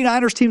great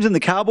 49ers teams and the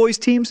Cowboys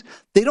teams,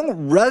 they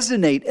don't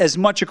resonate as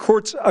much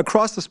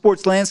across the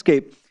sports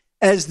landscape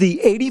as the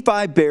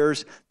 85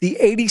 Bears, the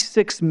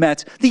 86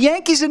 Mets. The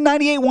Yankees in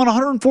 98 won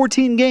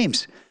 114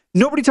 games.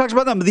 Nobody talks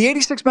about them. But the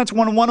 86 Mets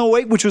won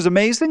 108, which was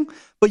amazing.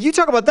 But you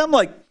talk about them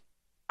like,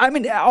 I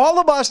mean, all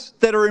of us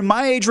that are in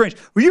my age range,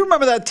 you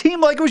remember that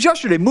team like it was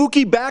yesterday.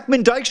 Mookie,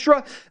 Backman,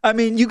 Dykstra. I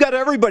mean, you got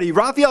everybody.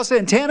 Rafael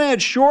Santana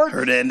had Short.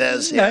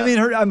 Hernandez, yeah. I mean,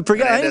 I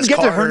didn't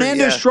get to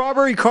Hernandez,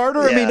 Strawberry,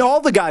 Carter. I mean,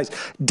 all the guys.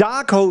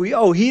 Doc,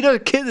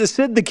 Ojeda,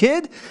 Sid the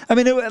Kid. I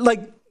mean,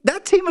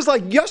 that team is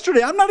like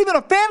yesterday. I'm not even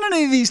a fan of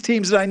any of these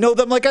teams, and I know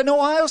them like I know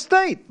Ohio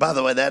State. By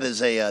the way, that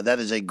is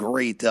a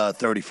great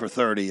 30 for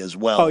 30 as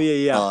well. Oh,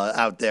 yeah.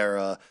 Out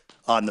there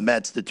on the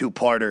Mets, the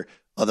two-parter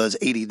of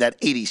that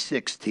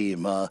 86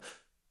 team.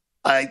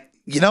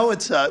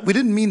 We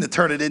didn't mean to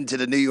turn it into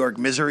the New York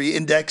Misery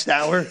Index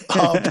hour,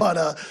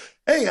 but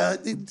hey,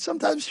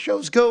 sometimes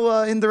shows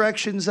go in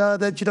directions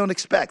that you don't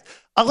expect.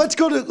 Let's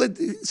go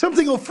to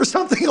something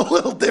a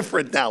little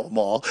different now,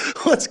 Amal.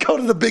 Let's go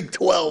to the Big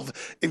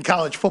 12 in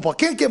college football.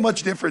 Can't get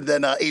much different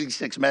than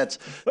 86 Mets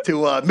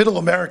to Middle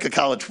America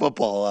college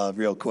football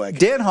real quick.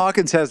 Dan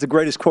Hawkins has the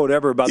greatest quote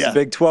ever about the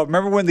Big 12.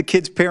 Remember when the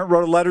kid's parent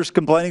wrote letters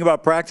complaining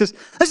about practice?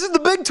 This is the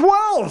Big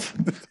 12!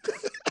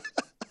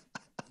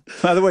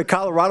 By the way,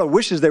 Colorado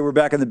wishes they were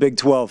back in the Big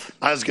 12.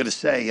 I was going to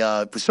say,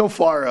 so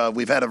far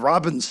we've had a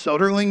Robin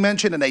Soderling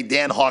mention and a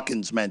Dan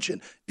Hawkins mention.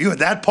 If you had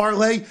that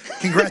parlay,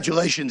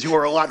 congratulations. You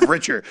are a lot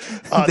richer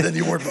than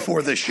you were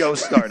before the show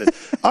started.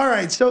 All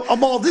right, so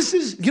Amal, this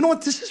is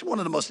one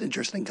of the most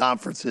interesting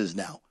conferences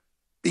now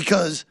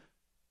because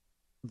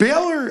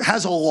Baylor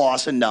has a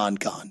loss in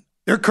non-con.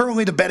 They're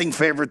currently the betting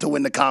favorite to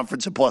win the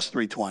conference at plus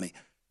 320.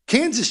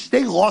 Kansas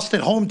State lost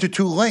at home to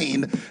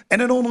Tulane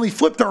and then only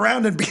flipped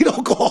around and beat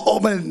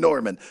Oklahoma and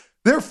Norman.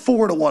 They're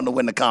 4-1 to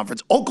win the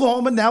conference.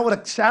 Oklahoma now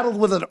saddled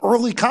with an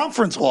early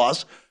conference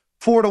loss,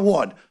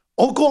 4-1.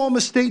 Oklahoma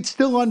State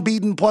still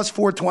unbeaten, plus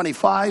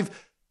 425.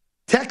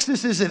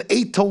 Texas is at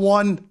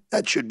 8-1.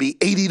 That should be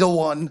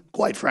 80-1,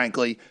 quite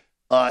frankly,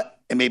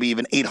 and maybe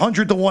even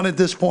 800-1 at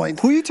this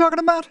point. Who are you talking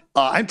about?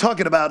 I'm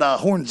talking about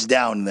horns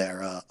down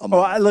there.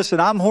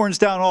 Listen, I'm horns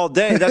down all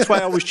day. That's why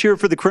I always cheer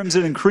for the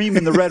Crimson and Cream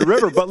in the Red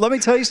River. But let me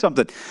tell you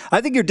something. I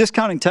think you're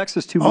discounting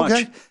Texas too much.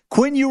 Okay.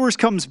 Quinn Ewers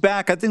comes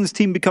back. I think this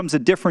team becomes a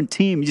different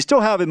team. You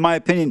still have, in my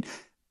opinion,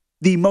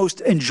 the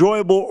most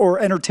enjoyable or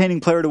entertaining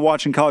player to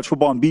watch in college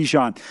football in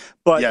Bijan.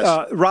 But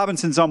yes.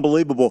 Robinson's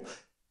unbelievable.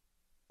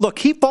 Look,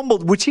 he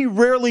fumbled, which he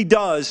rarely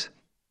does.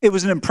 It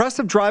was an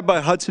impressive drive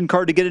by Hudson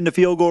Card to get into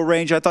field goal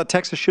range. I thought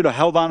Texas should have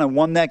held on and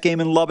won that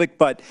game in Lubbock,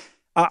 but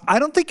I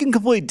don't think you can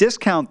completely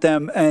discount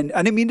them. And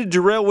I didn't mean to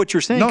derail what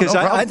you're saying because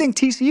I think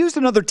TCU's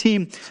another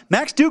team.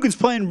 Max Dugan's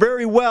playing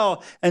very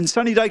well, and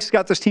Sonny Dykes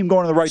got this team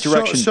going in the right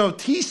direction. So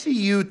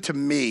TCU, to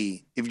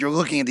me, if you're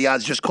looking at the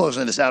odds, just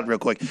closing this out real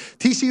quick,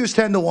 TCU's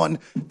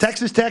 10-1,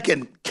 Texas Tech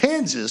and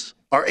Kansas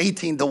are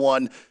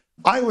 18-1.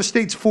 Iowa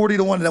State's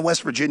 40-1, and then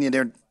West Virginia,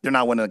 they're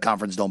not winning the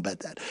conference. Don't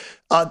bet that.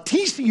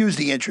 TCU's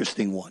the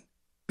interesting one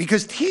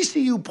because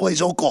TCU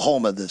plays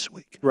Oklahoma this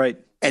week. Right.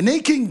 And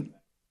they can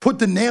put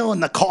the nail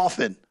in the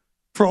coffin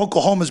for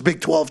Oklahoma's Big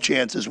 12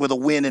 chances with a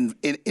win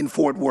in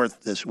Fort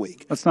Worth this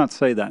week. Let's not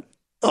say that.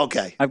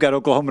 Okay. I've got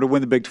Oklahoma to win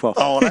the Big 12.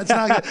 Oh, that's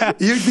not good.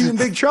 You'd be in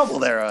big trouble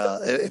there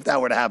if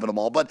that were to happen to them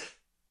all. But,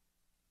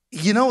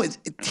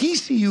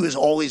 TCU has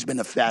always been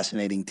a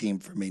fascinating team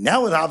for me.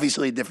 Now it's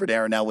obviously a different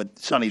era now with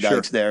Sonny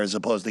Dykes there as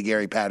opposed to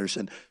Gary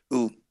Patterson,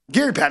 who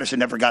Gary Patterson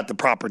never got the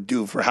proper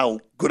due for how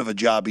good of a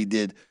job he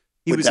did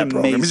with that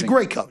program. He's a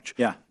great coach.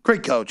 Yeah.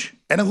 Great coach.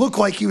 And it looked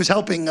like he was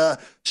helping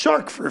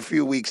Sark for a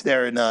few weeks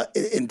there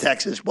in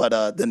Texas,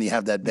 but then you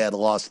have that bad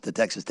loss to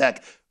Texas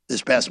Tech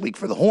this past week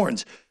for the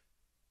Horns.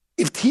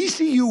 If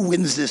TCU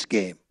wins this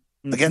game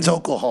against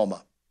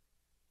Oklahoma,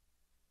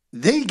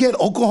 they get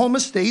Oklahoma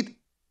State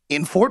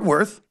in Fort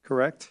Worth.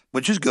 Correct.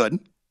 Which is good.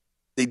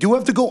 They do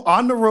have to go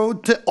on the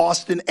road to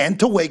Austin and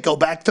to Waco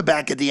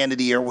back-to-back at the end of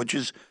the year, which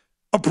is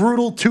a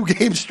brutal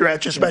two-game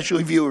stretch,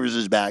 especially if Ewers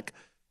is back.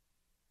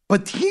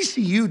 But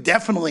TCU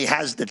definitely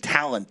has the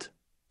talent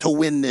to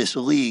win this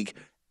league.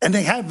 And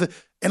they have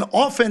an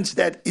offense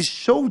that is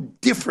so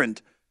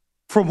different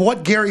from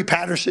what Gary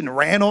Patterson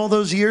ran all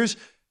those years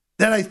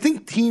that I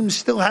think teams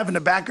still have in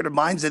the back of their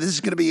minds that this is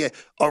going to be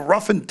a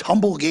rough and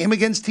tumble game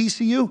against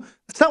TCU.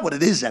 That's not what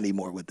it is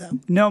anymore with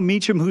them. No,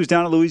 Meacham, who's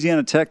down at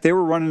Louisiana Tech, they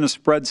were running a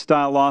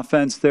spread-style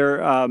offense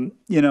there.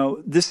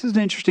 This is an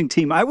interesting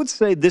team. I would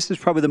say this is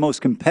probably the most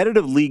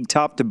competitive league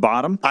top to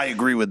bottom. I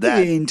agree with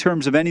that. In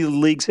terms of any of the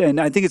leagues, and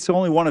I think it's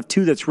only one of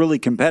two that's really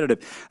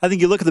competitive. I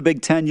think you look at the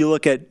Big Ten, you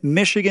look at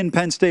Michigan,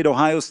 Penn State,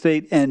 Ohio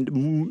State, and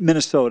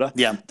Minnesota.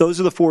 Yeah. Those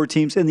are the four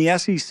teams. In the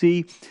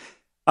SEC,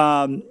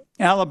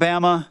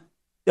 Alabama,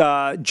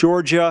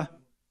 Georgia,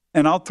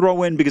 and I'll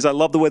throw in, because I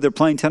love the way they're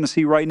playing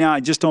Tennessee right now, I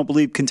just don't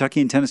believe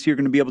Kentucky and Tennessee are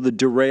going to be able to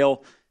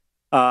derail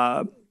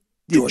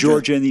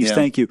Georgia in these. Yeah.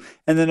 Thank you.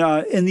 And then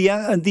in the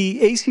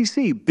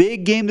ACC,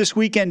 big game this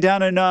weekend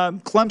down in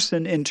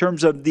Clemson in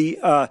terms of the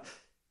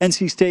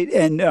NC State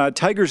and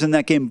Tigers in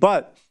that game.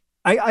 But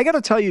I got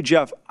to tell you,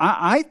 Jeff,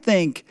 I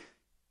think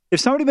if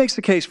somebody makes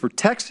the case for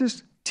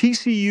Texas,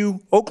 TCU,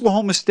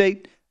 Oklahoma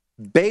State,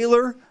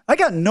 Baylor, I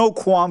got no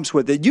qualms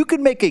with it. You could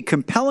make a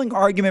compelling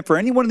argument for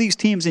any one of these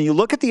teams, and you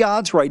look at the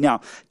odds right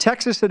now.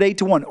 Texas at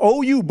 8-1,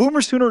 OU,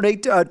 Boomer Sooner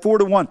at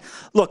 4-1.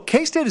 Look,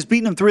 K-State has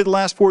beaten them 3 of the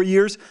last 4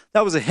 years.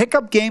 That was a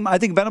hiccup game. I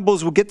think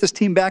Venables will get this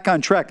team back on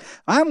track.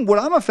 What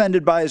I'm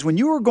offended by is when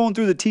you were going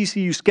through the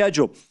TCU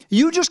schedule,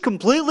 you just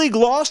completely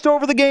glossed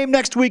over the game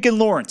next week in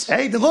Lawrence.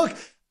 Hey, look,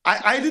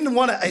 I didn't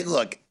want to.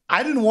 Look,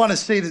 I didn't want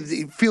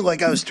to feel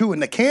like I was too in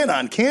the can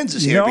on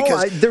Kansas here.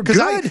 No, they're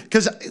good.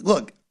 Because,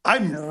 look,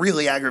 I'm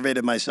really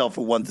aggravated myself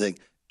for one thing.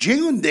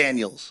 Jalen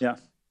Daniels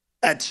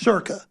at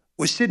Circa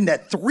was sitting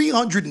at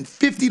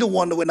 350 to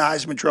 1 to win the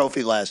Heisman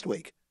Trophy last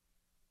week.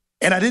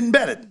 And I didn't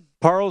bet it.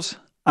 Parles,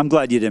 I'm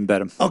glad you didn't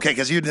bet him. Okay,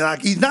 because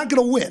he's not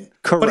going to win.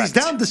 Correct. But he's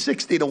down to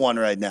 60 to 1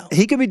 right now.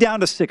 He could be down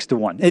to 6 to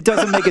 1. It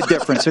doesn't make a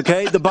difference,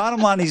 okay? The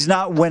bottom line, he's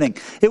not winning.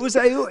 It was,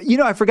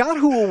 I forgot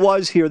who it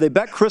was here. They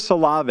bet Chris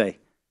Olave.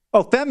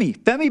 Oh, Femi.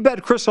 Femi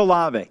bet Chris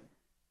Olave.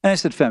 And I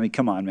said, Femi,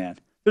 come on, man.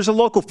 There's a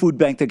local food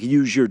bank that could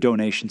use your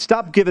donation.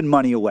 Stop giving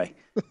money away.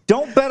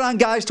 Don't bet on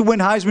guys to win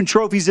Heisman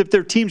trophies if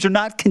their teams are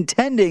not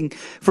contending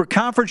for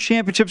conference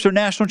championships or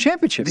national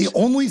championships. The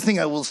only thing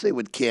I will say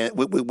with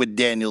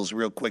Daniels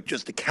real quick,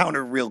 just to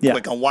counter real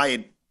quick on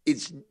why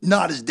it's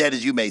not as dead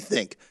as you may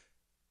think.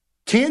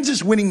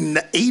 Kansas winning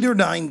 8 or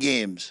 9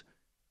 games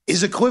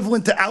is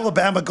equivalent to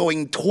Alabama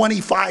going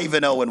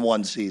 25-0 in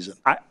one season.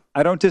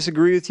 I don't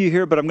disagree with you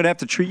here, but I'm going to have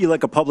to treat you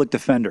like a public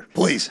defender.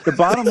 Please. The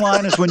bottom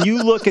line is when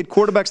you look at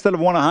quarterbacks that have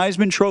won a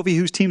Heisman Trophy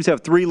whose teams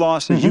have 3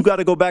 losses, you got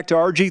to go back to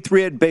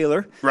RG3 at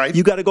Baylor. Right.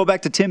 You got to go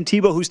back to Tim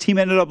Tebow, whose team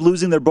ended up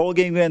losing their bowl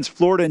game against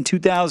Florida in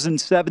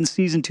 2007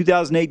 season,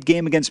 2008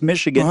 game against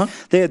Michigan.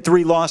 They had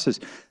 3 losses.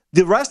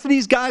 The rest of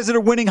these guys that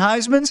are winning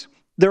Heismans,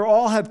 they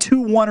all have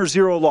 2 1 or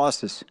 0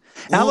 losses.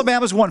 Well,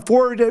 Alabama's won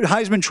 4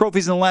 Heisman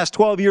trophies in the last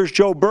 12 years.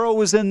 Joe Burrow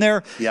was in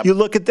there. Yep. You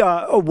look at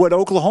what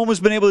Oklahoma's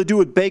been able to do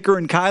with Baker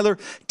and Kyler.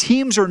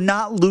 Teams are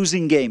not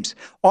losing games.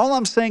 All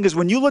I'm saying is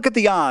when you look at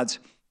the odds,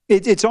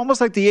 it's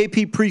almost like the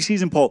AP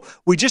preseason poll.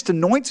 We just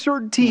anoint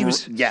certain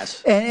teams.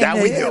 Yes,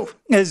 and we do.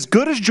 As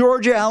good as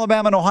Georgia,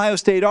 Alabama, and Ohio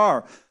State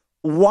are,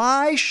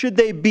 why should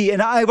they be?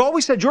 And I've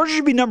always said Georgia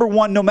should be number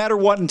 1 no matter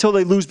what until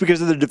they lose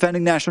because of the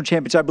defending national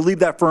champions. I believe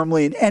that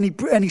firmly in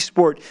any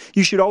sport.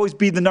 You should always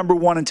be the number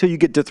 1 until you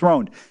get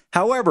dethroned.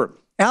 However,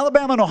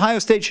 Alabama and Ohio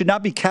State should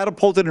not be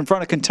catapulted in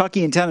front of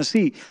Kentucky and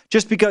Tennessee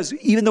just because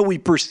even though we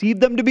perceive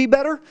them to be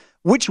better,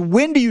 which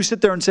win do you sit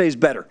there and say is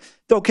better?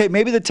 Okay,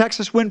 maybe the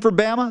Texas win for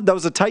Bama. That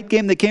was a tight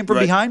game. They came from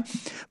behind.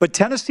 But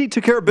Tennessee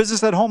took care of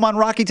business at home on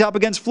Rocky Top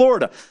against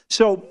Florida.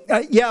 So,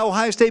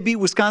 Ohio State beat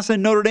Wisconsin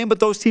and Notre Dame,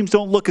 but those teams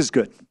don't look as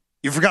good.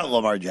 You forgot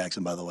Lamar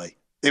Jackson, by the way.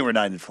 They were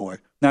 9-4.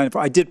 9-4.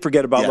 I did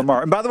forget about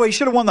Lamar. And by the way, he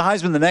should have won the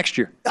Heisman the next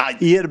year.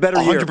 He had a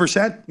better year.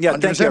 100%? Yeah,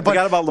 100%. Thank you. I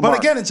forgot about Lamar. But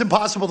again, it's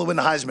impossible to win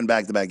the Heisman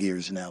back-to-back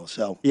years now.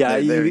 So yeah,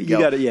 there you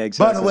got it. Yeah,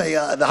 exactly. By the way,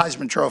 the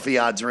Heisman Trophy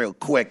odds real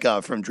quick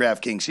from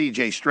DraftKings.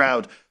 C.J.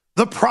 Stroud,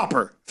 the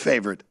proper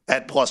favorite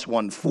at plus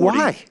 140.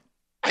 Why?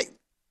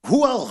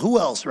 Who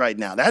else right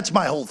now? That's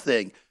my whole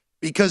thing.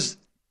 Because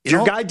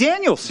your guy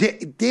Daniels.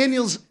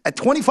 Daniels at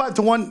 25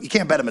 to 1. You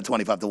can't bet him at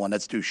 25 to 1.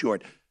 That's too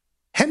short.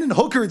 Hendon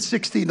Hooker at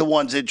 16 to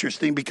 1 is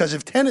interesting because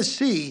if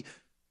Tennessee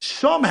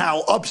somehow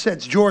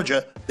upsets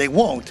Georgia, they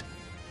won't.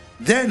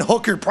 Then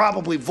Hooker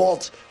probably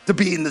vaults to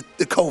being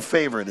the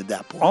co-favorite at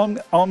that point.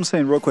 All I'm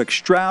saying real quick,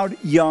 Stroud,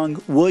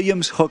 Young,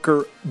 Williams,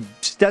 Hooker,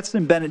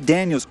 Stetson Bennett,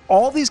 Daniels,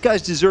 all these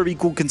guys deserve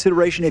equal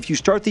consideration if you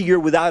start the year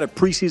without a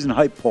preseason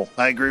hype poll.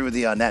 I agree with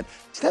you on that.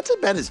 Stetson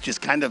Bennett's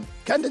just kind of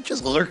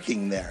just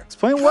lurking there. It's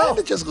playing well. Kind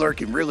of just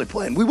lurking, really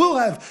playing. We will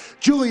have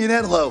Julian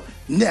Edelman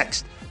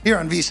next here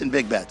on VSiN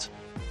Big Bets.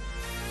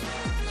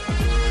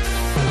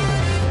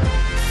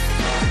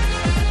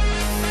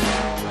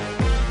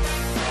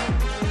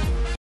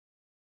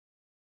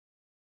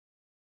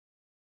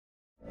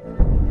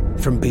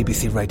 From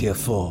BBC Radio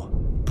 4,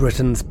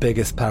 Britain's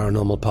biggest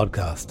paranormal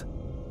podcast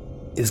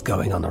is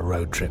going on a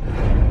road trip.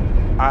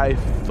 I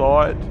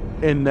thought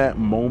in that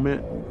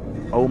moment,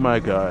 oh my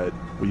God,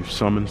 we've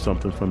summoned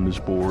something from this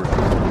board.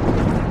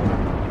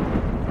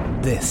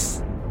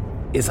 This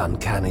is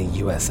Uncanny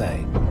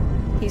USA.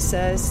 He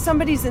says,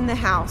 somebody's in the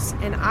house,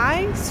 and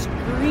I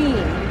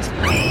screamed.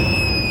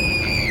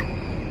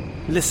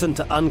 Listen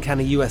to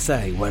Uncanny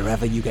USA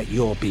wherever you get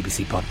your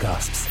BBC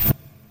podcasts,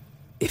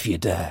 if you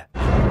dare.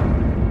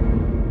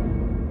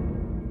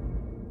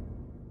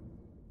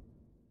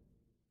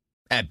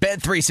 At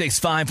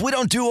Bet365, we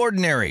don't do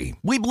ordinary.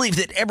 We believe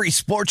that every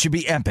sport should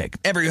be epic.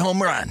 Every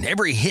home run,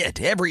 every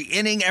hit, every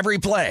inning, every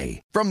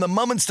play. From the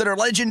moments that are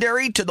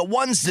legendary to the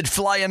ones that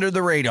fly under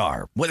the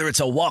radar. Whether it's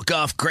a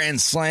walk-off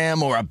grand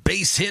slam or a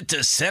base hit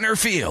to center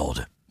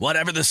field.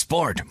 Whatever the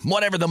sport,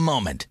 whatever the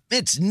moment.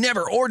 It's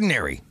never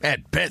ordinary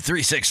at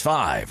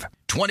Bet365.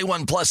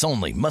 21 plus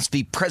only. Must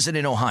be present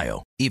in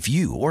Ohio. If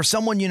you or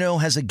someone you know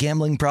has a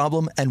gambling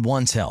problem and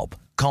wants help,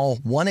 call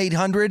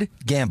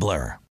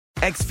 1-800-GAMBLER.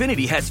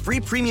 Xfinity has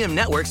free premium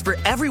networks for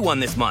everyone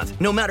this month,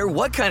 no matter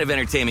what kind of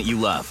entertainment you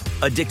love.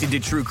 Addicted to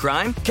true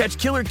crime? Catch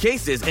killer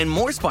cases and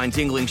more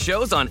spine-tingling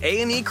shows on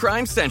A&E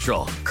Crime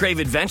Central. Crave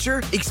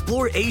adventure?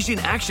 Explore Asian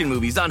action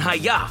movies on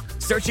Hi-YAH.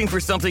 Searching for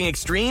something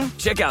extreme?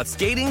 Check out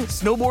skating,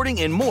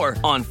 snowboarding, and more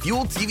on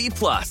Fuel TV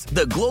Plus,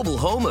 the global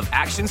home of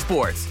action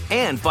sports.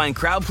 And find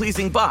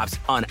crowd-pleasing bops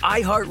on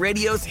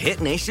iHeartRadio's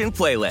Hit Nation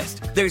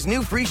playlist. There's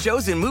new free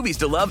shows and movies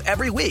to love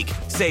every week.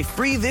 Say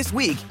free this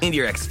week in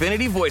your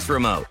Xfinity voice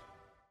remote.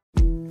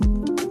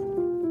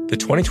 The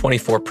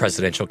 2024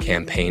 presidential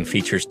campaign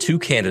features two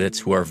candidates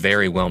who are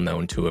very well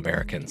known to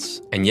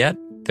Americans. And yet,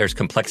 there's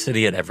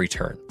complexity at every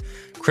turn.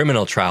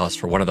 Criminal trials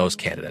for one of those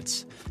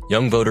candidates.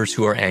 Young voters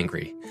who are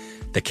angry.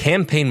 The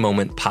Campaign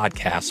Moment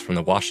podcast from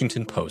the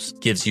Washington Post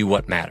gives you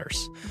what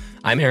matters.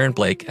 I'm Aaron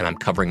Blake, and I'm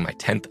covering my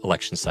 10th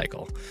election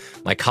cycle.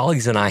 My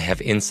colleagues and I have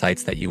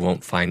insights that you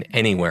won't find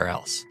anywhere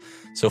else.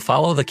 So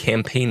follow The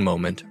Campaign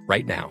Moment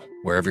right now,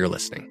 wherever you're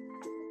listening.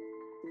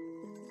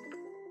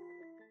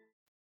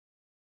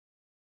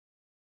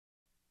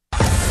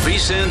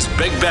 VSiN's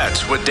Big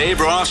Bets with Dave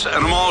Ross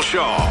and Amal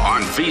Shaw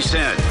on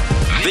VSiN,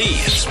 the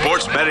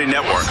sports betting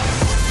network.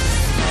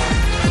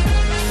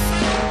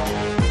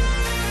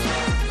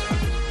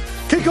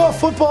 Kick off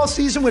football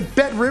season with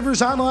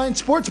BetRivers Online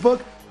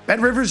Sportsbook.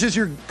 BetRivers is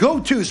your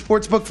go-to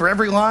sportsbook for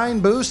every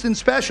line, boost, and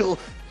special.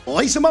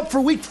 Lace them up for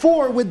Week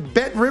 4 with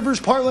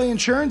BetRivers Parlay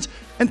Insurance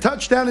and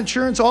Touchdown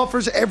Insurance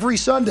offers every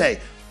Sunday,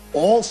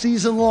 all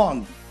season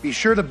long. Be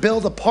sure to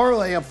build a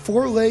parlay of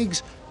 4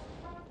 legs,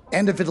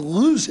 and if it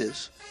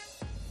loses,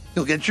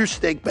 you'll get your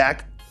stake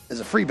back as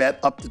a free bet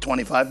up to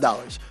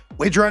 $25.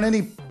 Wager on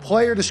any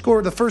player to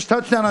score the first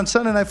touchdown on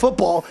Sunday Night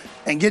Football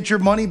and get your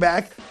money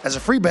back as a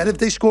free bet if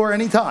they score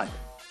anytime.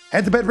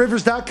 Head to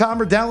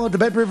BetRivers.com or download the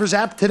BetRivers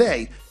app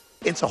today.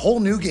 It's a whole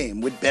new game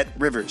with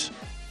BetRivers.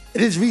 It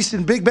is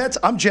VSiN Big Bets.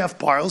 I'm Jeff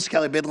Parles.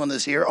 Kelly Bidlin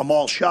is here.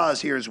 Amal Shaw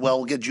is here as well.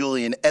 We'll get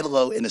Julian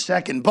Edlow in a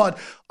second. But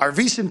our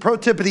VSiN Pro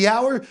Tip of the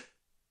Hour,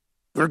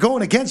 we're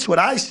going against what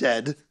I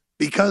said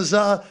because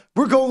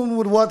we're going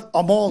with what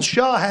Amal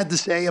Shaw had to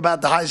say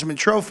about the Heisman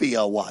Trophy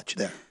watch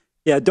there.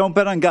 Yeah, don't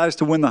bet on guys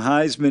to win the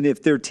Heisman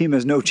if their team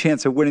has no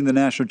chance of winning the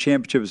national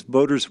championships.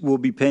 Voters will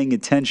be paying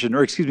attention,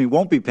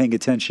 won't be paying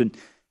attention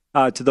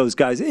to those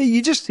guys.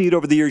 You just see it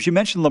over the years. You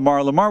mentioned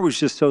Lamar. Lamar was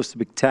just so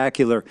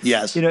spectacular.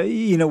 Yes.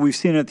 You know, we've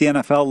seen it at the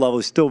NFL level.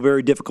 It's still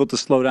very difficult to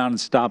slow down and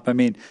stop. I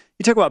mean,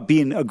 you talk about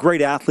being a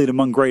great athlete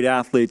among great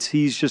athletes.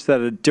 He's just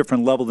at a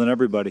different level than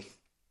everybody.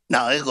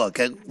 Now, look,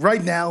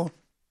 right now,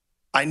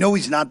 I know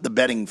he's not the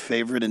betting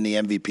favorite in the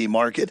MVP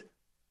market,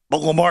 but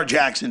Lamar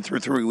Jackson through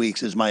 3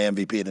 weeks is my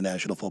MVP of the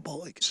National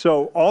Football League.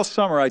 So all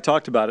summer I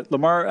talked about it.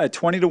 Lamar at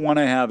 20-1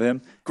 I have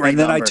him. Great and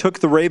then number. I took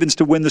the Ravens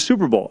to win the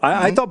Super Bowl.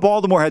 I thought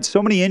Baltimore had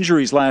so many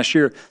injuries last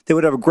year, they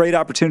would have a great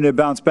opportunity to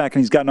bounce back,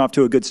 and he's gotten off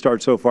to a good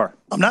start so far.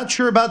 I'm not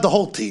sure about the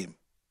whole team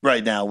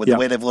right now with the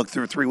way they've looked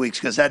through 3 weeks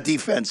because that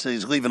defense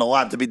is leaving a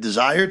lot to be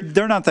desired.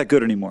 They're not that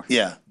good anymore.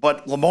 Yeah,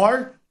 but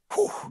Lamar,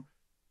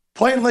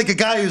 playing like a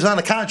guy who's on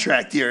a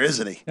contract here,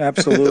 isn't he?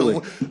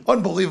 Absolutely.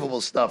 Unbelievable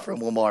stuff from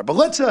Lamar. But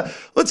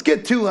let's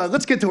get to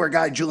our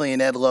guy Julian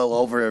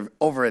Edlow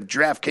over at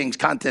DraftKings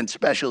content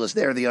specialist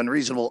there, the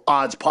Unreasonable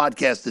Odds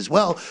podcast as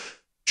well.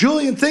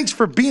 Julian, thanks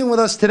for being with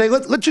us today.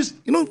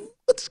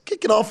 Let's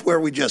kick it off where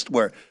we just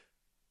were.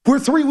 We're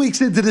 3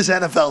 weeks into this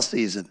NFL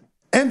season.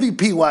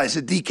 MVP wise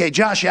at DK,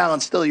 Josh Allen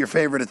still your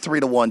favorite at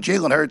 3-1.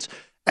 Jalen Hurts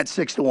at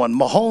 6-1.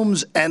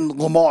 Mahomes and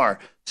Lamar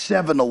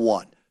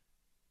 7-1.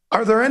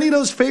 Are there any of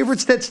those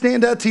favorites that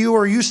stand out to you,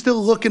 or are you still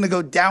looking to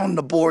go down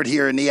the board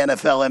here in the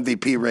NFL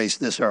MVP race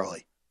this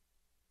early?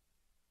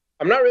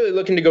 I'm not really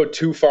looking to go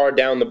too far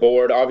down the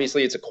board.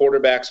 Obviously, it's a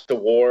quarterback's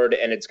award,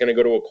 and it's going to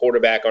go to a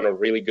quarterback on a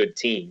really good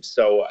team.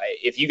 So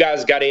if you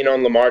guys got in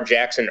on Lamar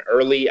Jackson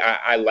early,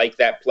 I like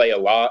that play a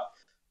lot.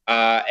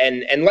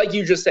 And like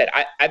you just said,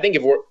 I think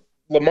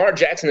Lamar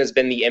Jackson has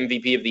been the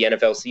MVP of the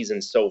NFL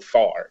season so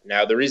far.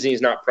 Now, the reason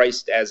he's not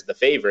priced as the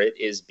favorite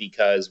is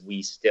because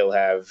we still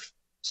have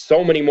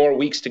so many more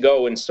weeks to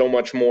go and so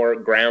much more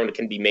ground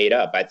can be made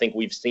up. I think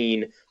we've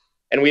seen,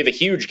 and we have a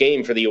huge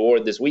game for the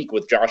award this week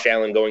with Josh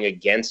Allen going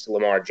against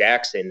Lamar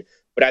Jackson.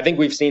 But I think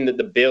we've seen that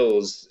the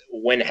Bills,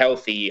 when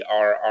healthy,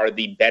 are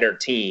the better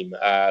team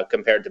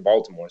compared to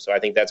Baltimore. So I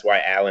think that's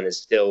why Allen is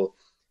still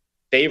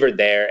favored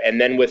there.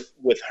 And then with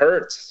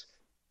Hurts,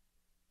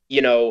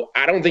 you know,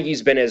 I don't think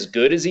he's been as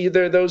good as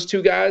either of those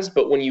two guys.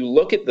 But when you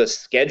look at the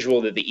schedule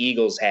that the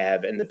Eagles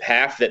have and the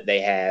path that they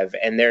have,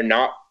 and they're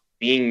not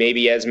being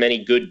maybe as many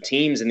good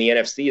teams in the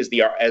NFC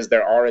as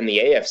there are in the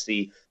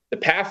AFC, the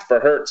path for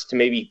Hurts to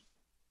maybe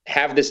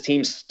have this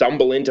team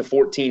stumble into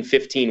 14,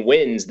 15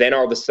 wins, then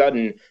all of a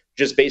sudden,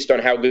 just based on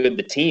how good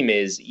the team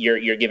is,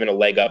 you're giving a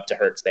leg up to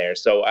Hurts there.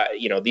 So,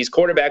 these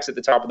quarterbacks at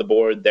the top of the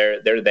board,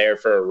 they're there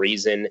for a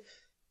reason.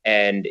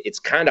 And it's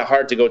kind of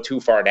hard to go too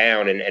far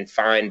down and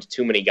find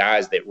too many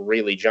guys that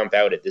really jump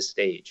out at this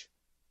stage.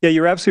 Yeah,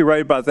 you're absolutely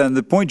right about that. And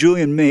the point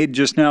Julian made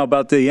just now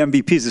about the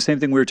MVP is the same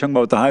thing we were talking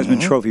about with the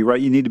Heisman Trophy,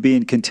 right? You need to be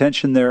in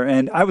contention there.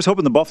 And I was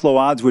hoping the Buffalo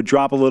odds would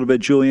drop a little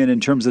bit, Julian, in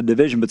terms of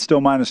division, but still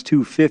minus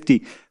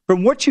 250.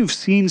 From what you've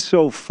seen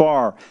so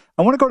far,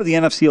 I want to go to the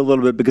NFC a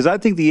little bit because I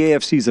think the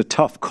AFC is a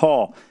tough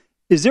call.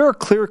 Is there a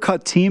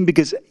clear-cut team?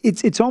 Because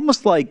it's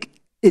almost like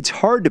it's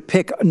hard to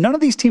pick. None of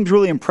these teams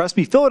really impressed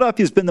me.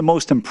 Philadelphia's been the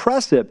most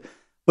impressive.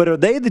 But are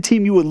they the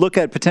team you would look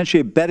at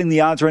potentially betting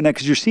the odds right now?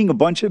 Because you're seeing a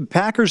bunch of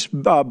Packers,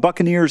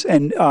 Buccaneers,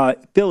 and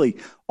Philly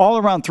all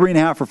around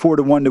 3.5 or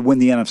 4-1 to win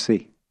the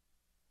NFC.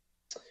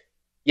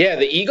 Yeah,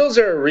 the Eagles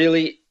are a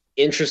really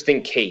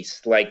interesting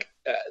case. Like,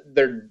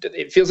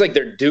 it feels like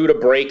they're due to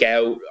break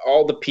out.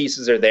 All the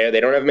pieces are there. They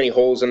don't have many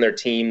holes in their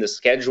team. The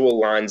schedule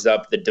lines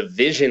up. The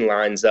division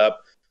lines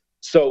up.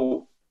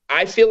 So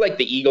I feel like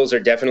the Eagles are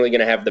definitely going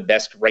to have the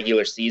best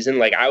regular season.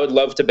 Like, I would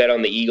love to bet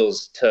on the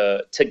Eagles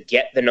to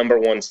get the number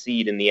 1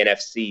 seed in the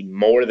NFC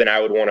more than I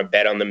would want to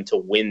bet on them to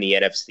win the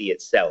NFC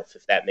itself,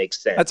 if that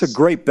makes sense. That's a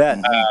great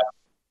bet.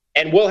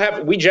 And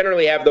we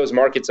generally have those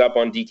markets up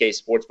on DK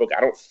Sportsbook.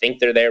 I don't think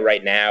they're there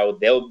right now.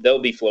 They'll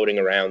be floating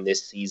around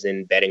this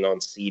season, betting on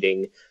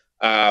seeding.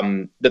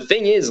 The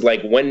thing is,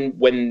 like,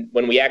 when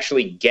we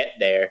actually get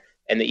there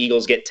and the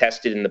Eagles get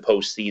tested in the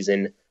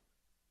postseason,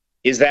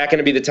 is that going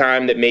to be the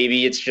time that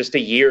maybe it's just a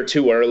year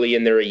too early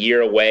and they're a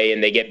year away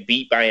and they get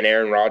beat by an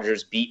Aaron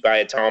Rodgers, beat by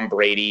a Tom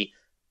Brady?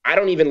 I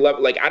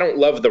don't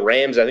love the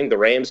Rams. I think the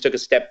Rams took a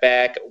step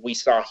back. We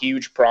saw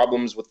huge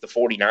problems with the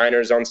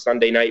 49ers on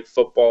Sunday Night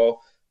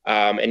Football.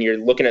 And you're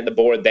looking at the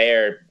board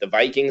there, the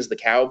Vikings, the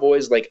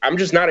Cowboys, like, I'm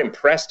just not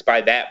impressed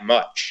by that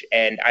much.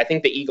 And I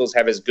think the Eagles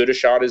have as good a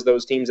shot as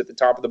those teams at the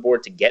top of the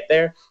board to get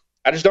there.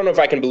 I just don't know if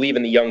I can believe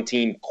in the young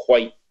team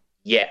quite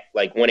yet.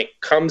 Like, when it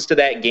comes to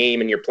that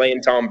game and you're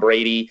playing Tom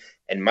Brady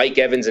and Mike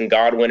Evans and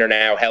Godwin are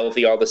now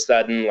healthy all of a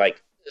sudden,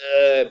 like,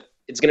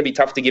 it's going to be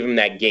tough to give them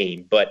that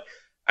game. But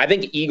I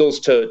think Eagles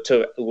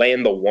to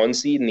land the 1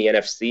 seed in the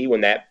NFC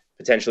when that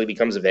potentially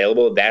becomes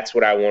available, that's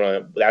what I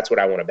want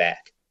to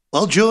back.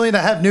 Well, Julian,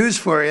 I have news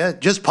for you.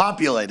 Just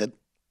populated.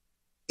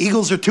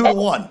 Eagles are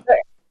 2-1.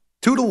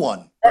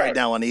 2-1 right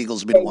now on the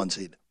Eagles to be the 1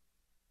 seed.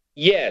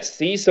 Yes,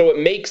 see, so it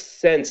makes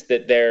sense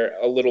that they're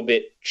a little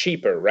bit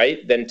cheaper,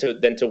 right, than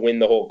to win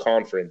the whole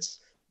conference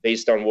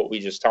based on what we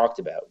just talked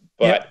about.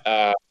 But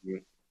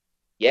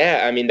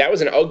yeah, I mean, that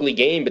was an ugly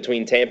game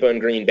between Tampa and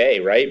Green Bay,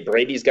 right?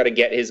 Brady's got to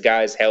get his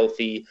guys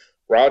healthy.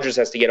 Rodgers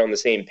has to get on the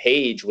same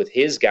page with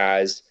his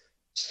guys.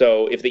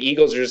 So if the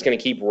Eagles are just going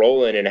to keep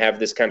rolling and have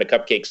this kind of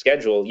cupcake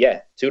schedule,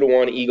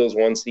 2-1, Eagles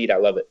 1 seed, I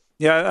love it.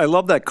 Yeah, I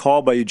love that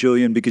call by you,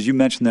 Julian, because you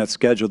mentioned that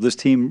schedule. This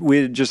team,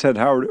 we just had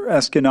Howard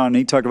Eskin on, and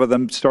he talked about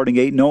them starting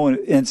 8-0, and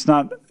it's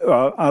not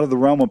out of the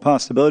realm of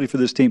possibility for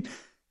this team.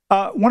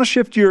 I want to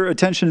shift your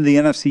attention to the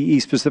NFC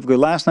East specifically.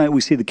 Last night we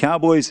see the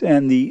Cowboys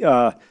and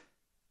the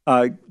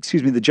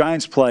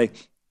Giants play.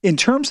 In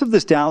terms of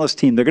this Dallas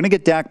team, they're going to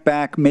get Dak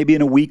back maybe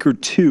in a week or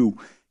two.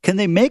 Can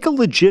they make a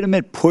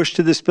legitimate push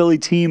to this Philly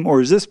team,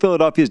 or is this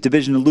Philadelphia's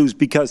division to lose?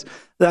 Because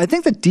I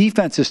think the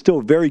defense is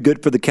still very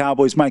good for the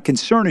Cowboys. My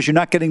concern is you're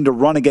not getting to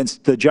run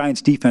against the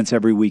Giants' defense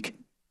every week.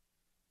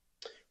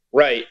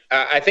 Right.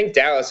 I think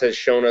Dallas has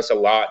shown us a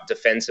lot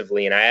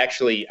defensively, and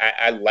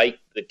I like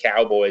the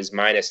Cowboys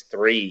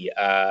 -3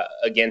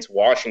 against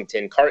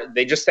Washington.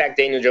 They just sacked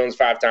Daniel Jones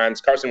 5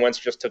 times. Carson Wentz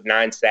just took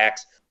 9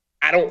 sacks.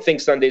 I don't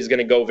think Sunday is going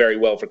to go very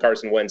well for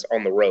Carson Wentz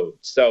on the road.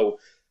 So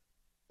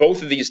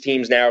both of these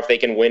teams now, if they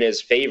can win as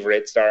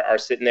favorites, are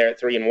sitting there at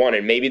 3-1,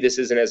 and maybe this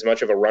isn't as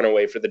much of a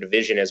runaway for the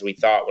division as we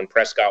thought when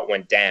Prescott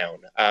went down.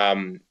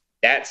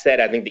 That said,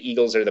 I think the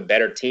Eagles are the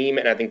better team,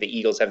 and I think the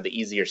Eagles have the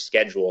easier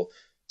schedule.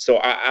 So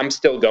I'm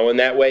still going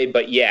that way.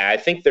 But, yeah, I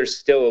think there's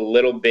still a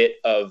little bit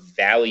of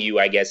value,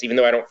 I guess. Even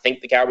though I don't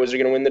think the Cowboys are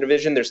going to win the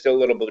division, there's still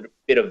a little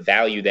bit of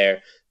value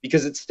there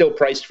because it's still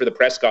priced for the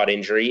Prescott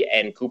injury,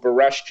 and Cooper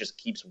Rush just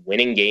keeps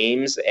winning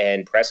games,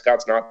 and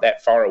Prescott's not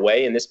that far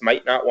away, and this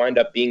might not wind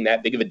up being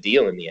that big of a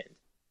deal in the end.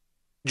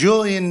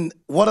 Julian,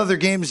 what other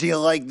games do you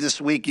like this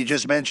week? You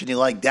just mentioned you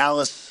like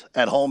Dallas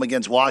at home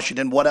against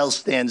Washington. What else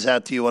stands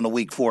out to you on the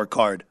Week 4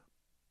 card?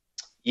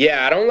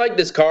 Yeah, I don't like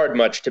this card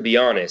much, to be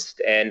honest,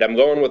 and I'm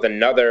going with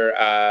another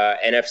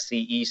NFC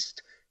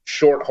East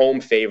short home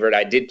favorite.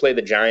 I did play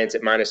the Giants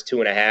at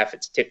 -2.5.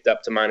 It's ticked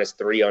up to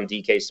 -3 on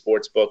DK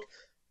Sportsbook.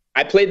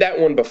 I played that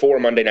one before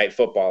Monday Night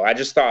Football. I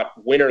just thought,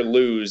 win or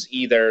lose,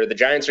 either the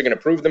Giants are going to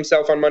prove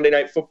themselves on Monday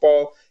Night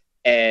Football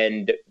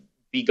and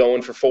be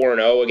going for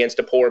 4-0 against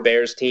a poor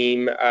Bears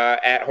team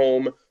at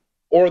home,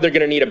 or they're going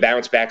to need a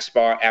bounce-back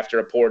spot after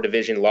a poor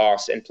division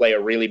loss and play a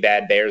really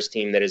bad Bears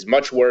team that is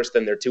much worse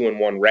than their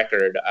 2-1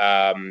 record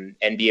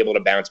and be able to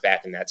bounce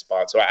back in that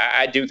spot. So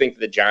I do think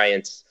the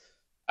Giants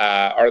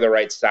are the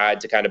right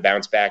side to kind of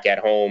bounce back at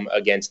home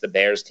against the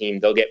Bears team.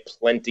 They'll get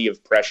plenty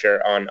of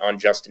pressure on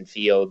Justin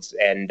Fields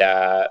and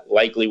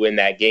likely win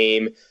that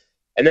game.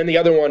 And then the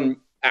other one,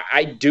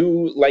 I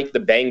do like the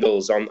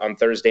Bengals on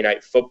Thursday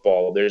Night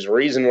Football. There's a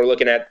reason we're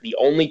looking at the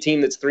only team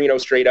that's 3-0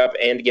 straight up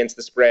and against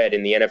the spread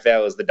in the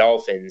NFL is the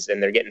Dolphins,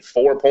 and they're getting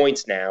 4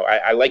 points now.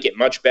 I like it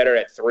much better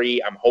at 3.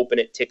 I'm hoping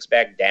it ticks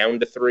back down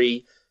to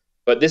 3.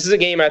 But this is a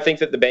game I think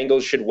that the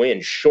Bengals should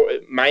win.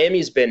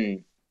 Miami's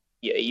been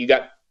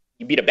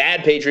you beat a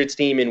bad Patriots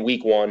team in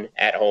week 1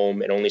 at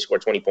home and only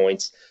scored 20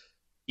 points.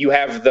 You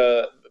have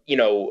a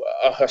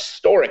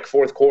historic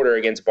fourth quarter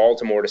against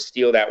Baltimore to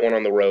steal that one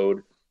on the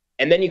road.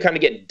 And then you kind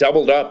of get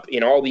doubled up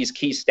in all these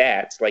key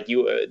stats. Like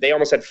they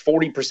almost had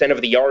 40% of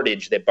the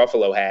yardage that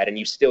Buffalo had, and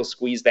you still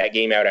squeezed that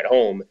game out at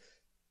home.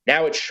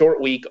 Now it's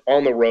short week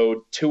on the road,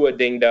 Tua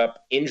dinged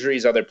up,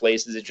 injuries other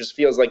places. It just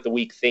feels like the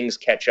week things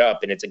catch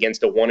up, and it's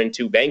against a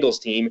 1-2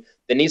 Bengals team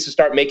that needs to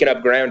start making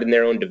up ground in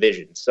their own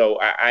division. So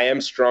I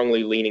am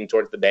strongly leaning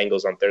towards the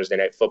Bengals on Thursday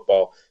Night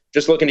Football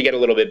just looking to get a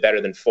little bit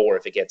better than 4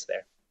 if it gets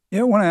there.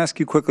 Yeah, I want to ask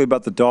you quickly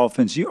about the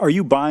Dolphins. Are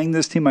you buying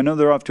this team? I know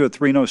they're off to a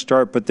 3-0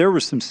 start, but there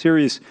was some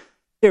serious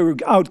 – they were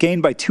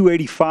outgained by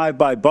 285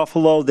 by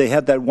Buffalo. They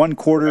had that one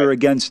quarter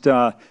against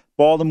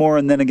Baltimore,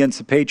 and then against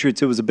the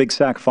Patriots, it was a big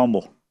sack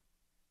fumble.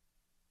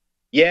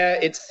 Yeah,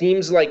 it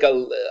seems like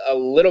a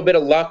little bit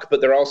of luck, but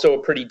they're also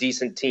a pretty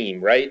decent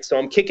team, right? So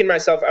I'm kicking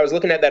myself. I was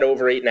looking at that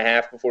over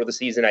 8.5 before the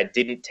season. I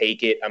didn't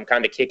take it. I'm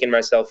kind of kicking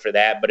myself for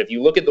that. But if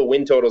you look at the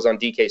win totals on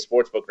DK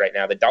Sportsbook right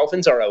now, the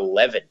Dolphins are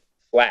 11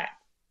 flat.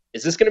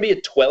 Is this going to be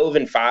a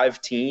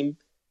 12-5 team?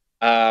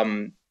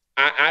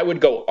 I would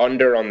go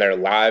under on their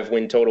live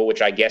win total,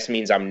 which I guess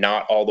means I'm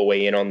not all the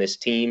way in on this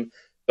team.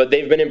 But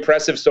they've been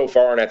impressive so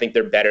far, and I think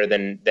they're better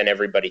than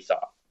everybody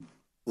thought.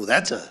 Well,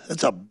 that's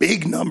a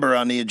big number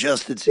on the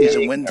adjusted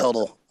season win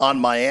total on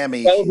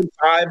Miami.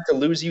 12-5 to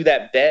lose you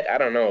that bet? I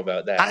don't know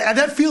about that.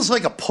 That feels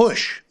like a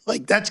push.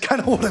 Like, that's kind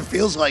of what it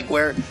feels like,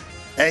 where,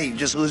 hey,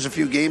 just lose a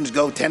few games,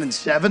 go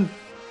 10-7.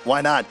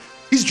 Why not?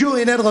 He's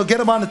Julian Edlow. Get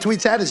him on the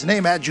tweets at his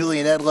name, at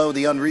Julian Edlow,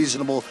 the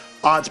Unreasonable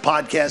Odds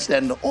podcast,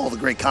 and all the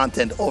great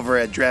content over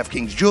at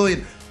DraftKings.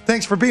 Julian,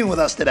 thanks for being with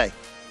us today.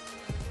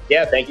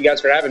 Yeah, thank you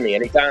guys for having me.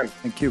 Anytime.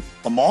 Thank you.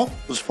 Amal,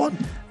 it was fun.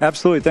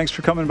 Absolutely. Thanks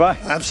for coming by.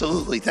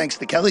 Absolutely. Thanks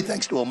to Kelly.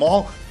 Thanks to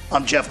Amal.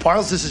 I'm Jeff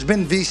Parles. This has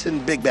been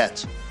VSiN Big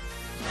Bets.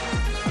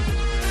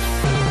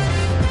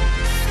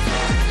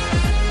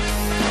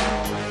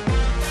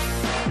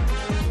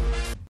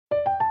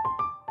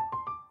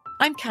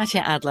 I'm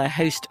Katya Adler,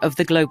 host of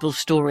The Global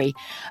Story.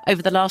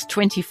 Over the last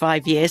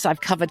 25 years,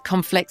 I've covered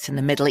conflicts in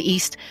the Middle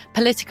East,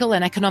 political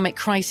and economic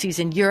crises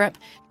in Europe,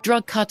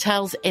 drug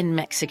cartels in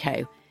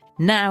Mexico.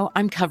 Now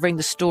I'm covering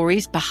the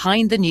stories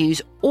behind the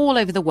news all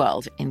over the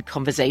world in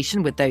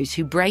conversation with those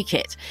who break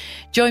it.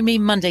 Join me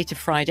Monday to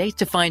Friday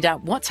to find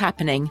out what's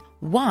happening,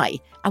 why,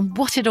 and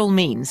what it all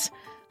means.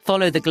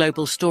 Follow The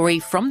Global Story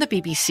from the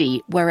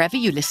BBC wherever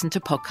you listen to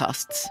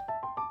podcasts.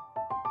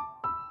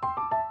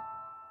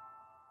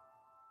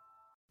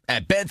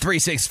 At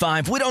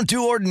Bet365, we don't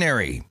do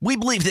ordinary. We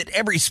believe that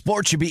every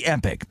sport should be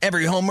epic.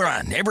 Every home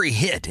run, every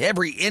hit,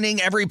 every inning,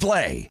 every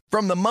play.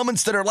 From the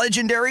moments that are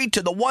legendary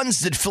to the ones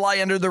that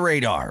fly under the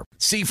radar.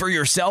 See for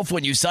yourself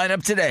when you sign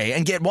up today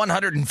and get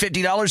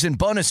 $150 in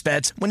bonus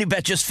bets when you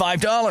bet just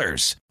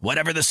 $5.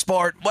 Whatever the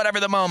sport, whatever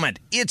the moment,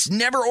 it's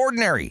never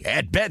ordinary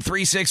at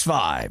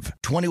Bet365.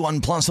 21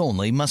 plus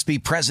only. Must be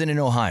present in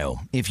Ohio.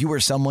 If you or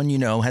someone you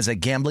know has a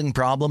gambling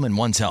problem and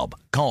wants help,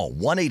 call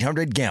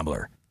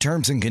 1-800-GAMBLER.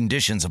 Terms and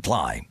conditions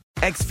apply.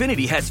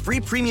 Xfinity has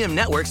free premium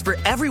networks for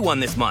everyone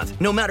this month,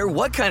 no matter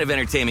what kind of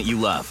entertainment you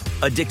love.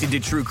 Addicted to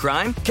true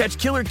crime? Catch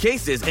killer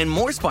cases and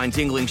more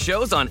spine-tingling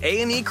shows on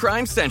A&E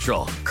Crime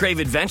Central. Crave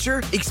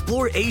adventure?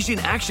 Explore Asian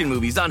action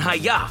movies on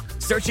Hi-YAH.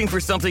 Searching for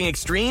something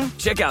extreme?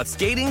 Check out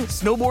skating,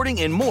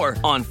 snowboarding, and more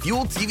on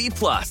Fuel TV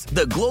Plus,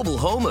 the global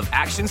home of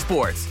action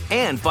sports.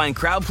 And find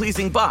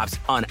crowd-pleasing bops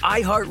on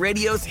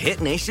iHeartRadio's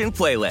Hit Nation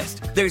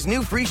playlist. There's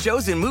new free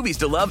shows and movies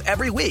to love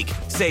every week.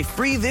 Say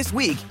free this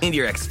week in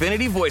your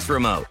Xfinity voice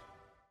remote.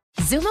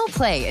 Xumo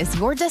Play is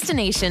your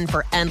destination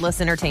for endless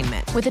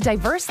entertainment. With a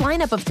diverse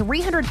lineup of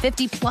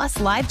 350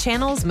 plus live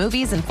channels,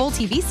 movies, and full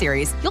TV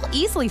series, you'll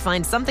easily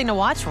find something to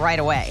watch right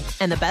away.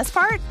 And the best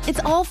part?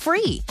 It's all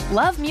free.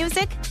 Love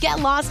music?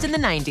 Get lost in the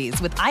 90s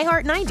with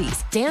iHeart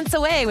 90s, dance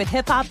away with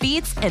hip-hop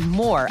beats, and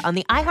more on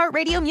the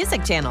iHeartRadio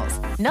music channels.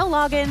 No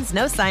logins,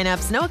 no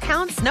signups, no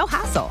accounts, no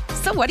hassle.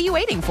 So what are you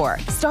waiting for?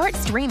 Start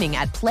streaming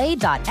at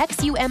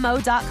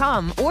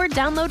play.xumo.com or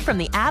download from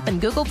the app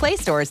and Google Play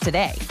stores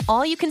today.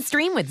 All you can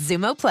stream with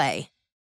Xumo Play.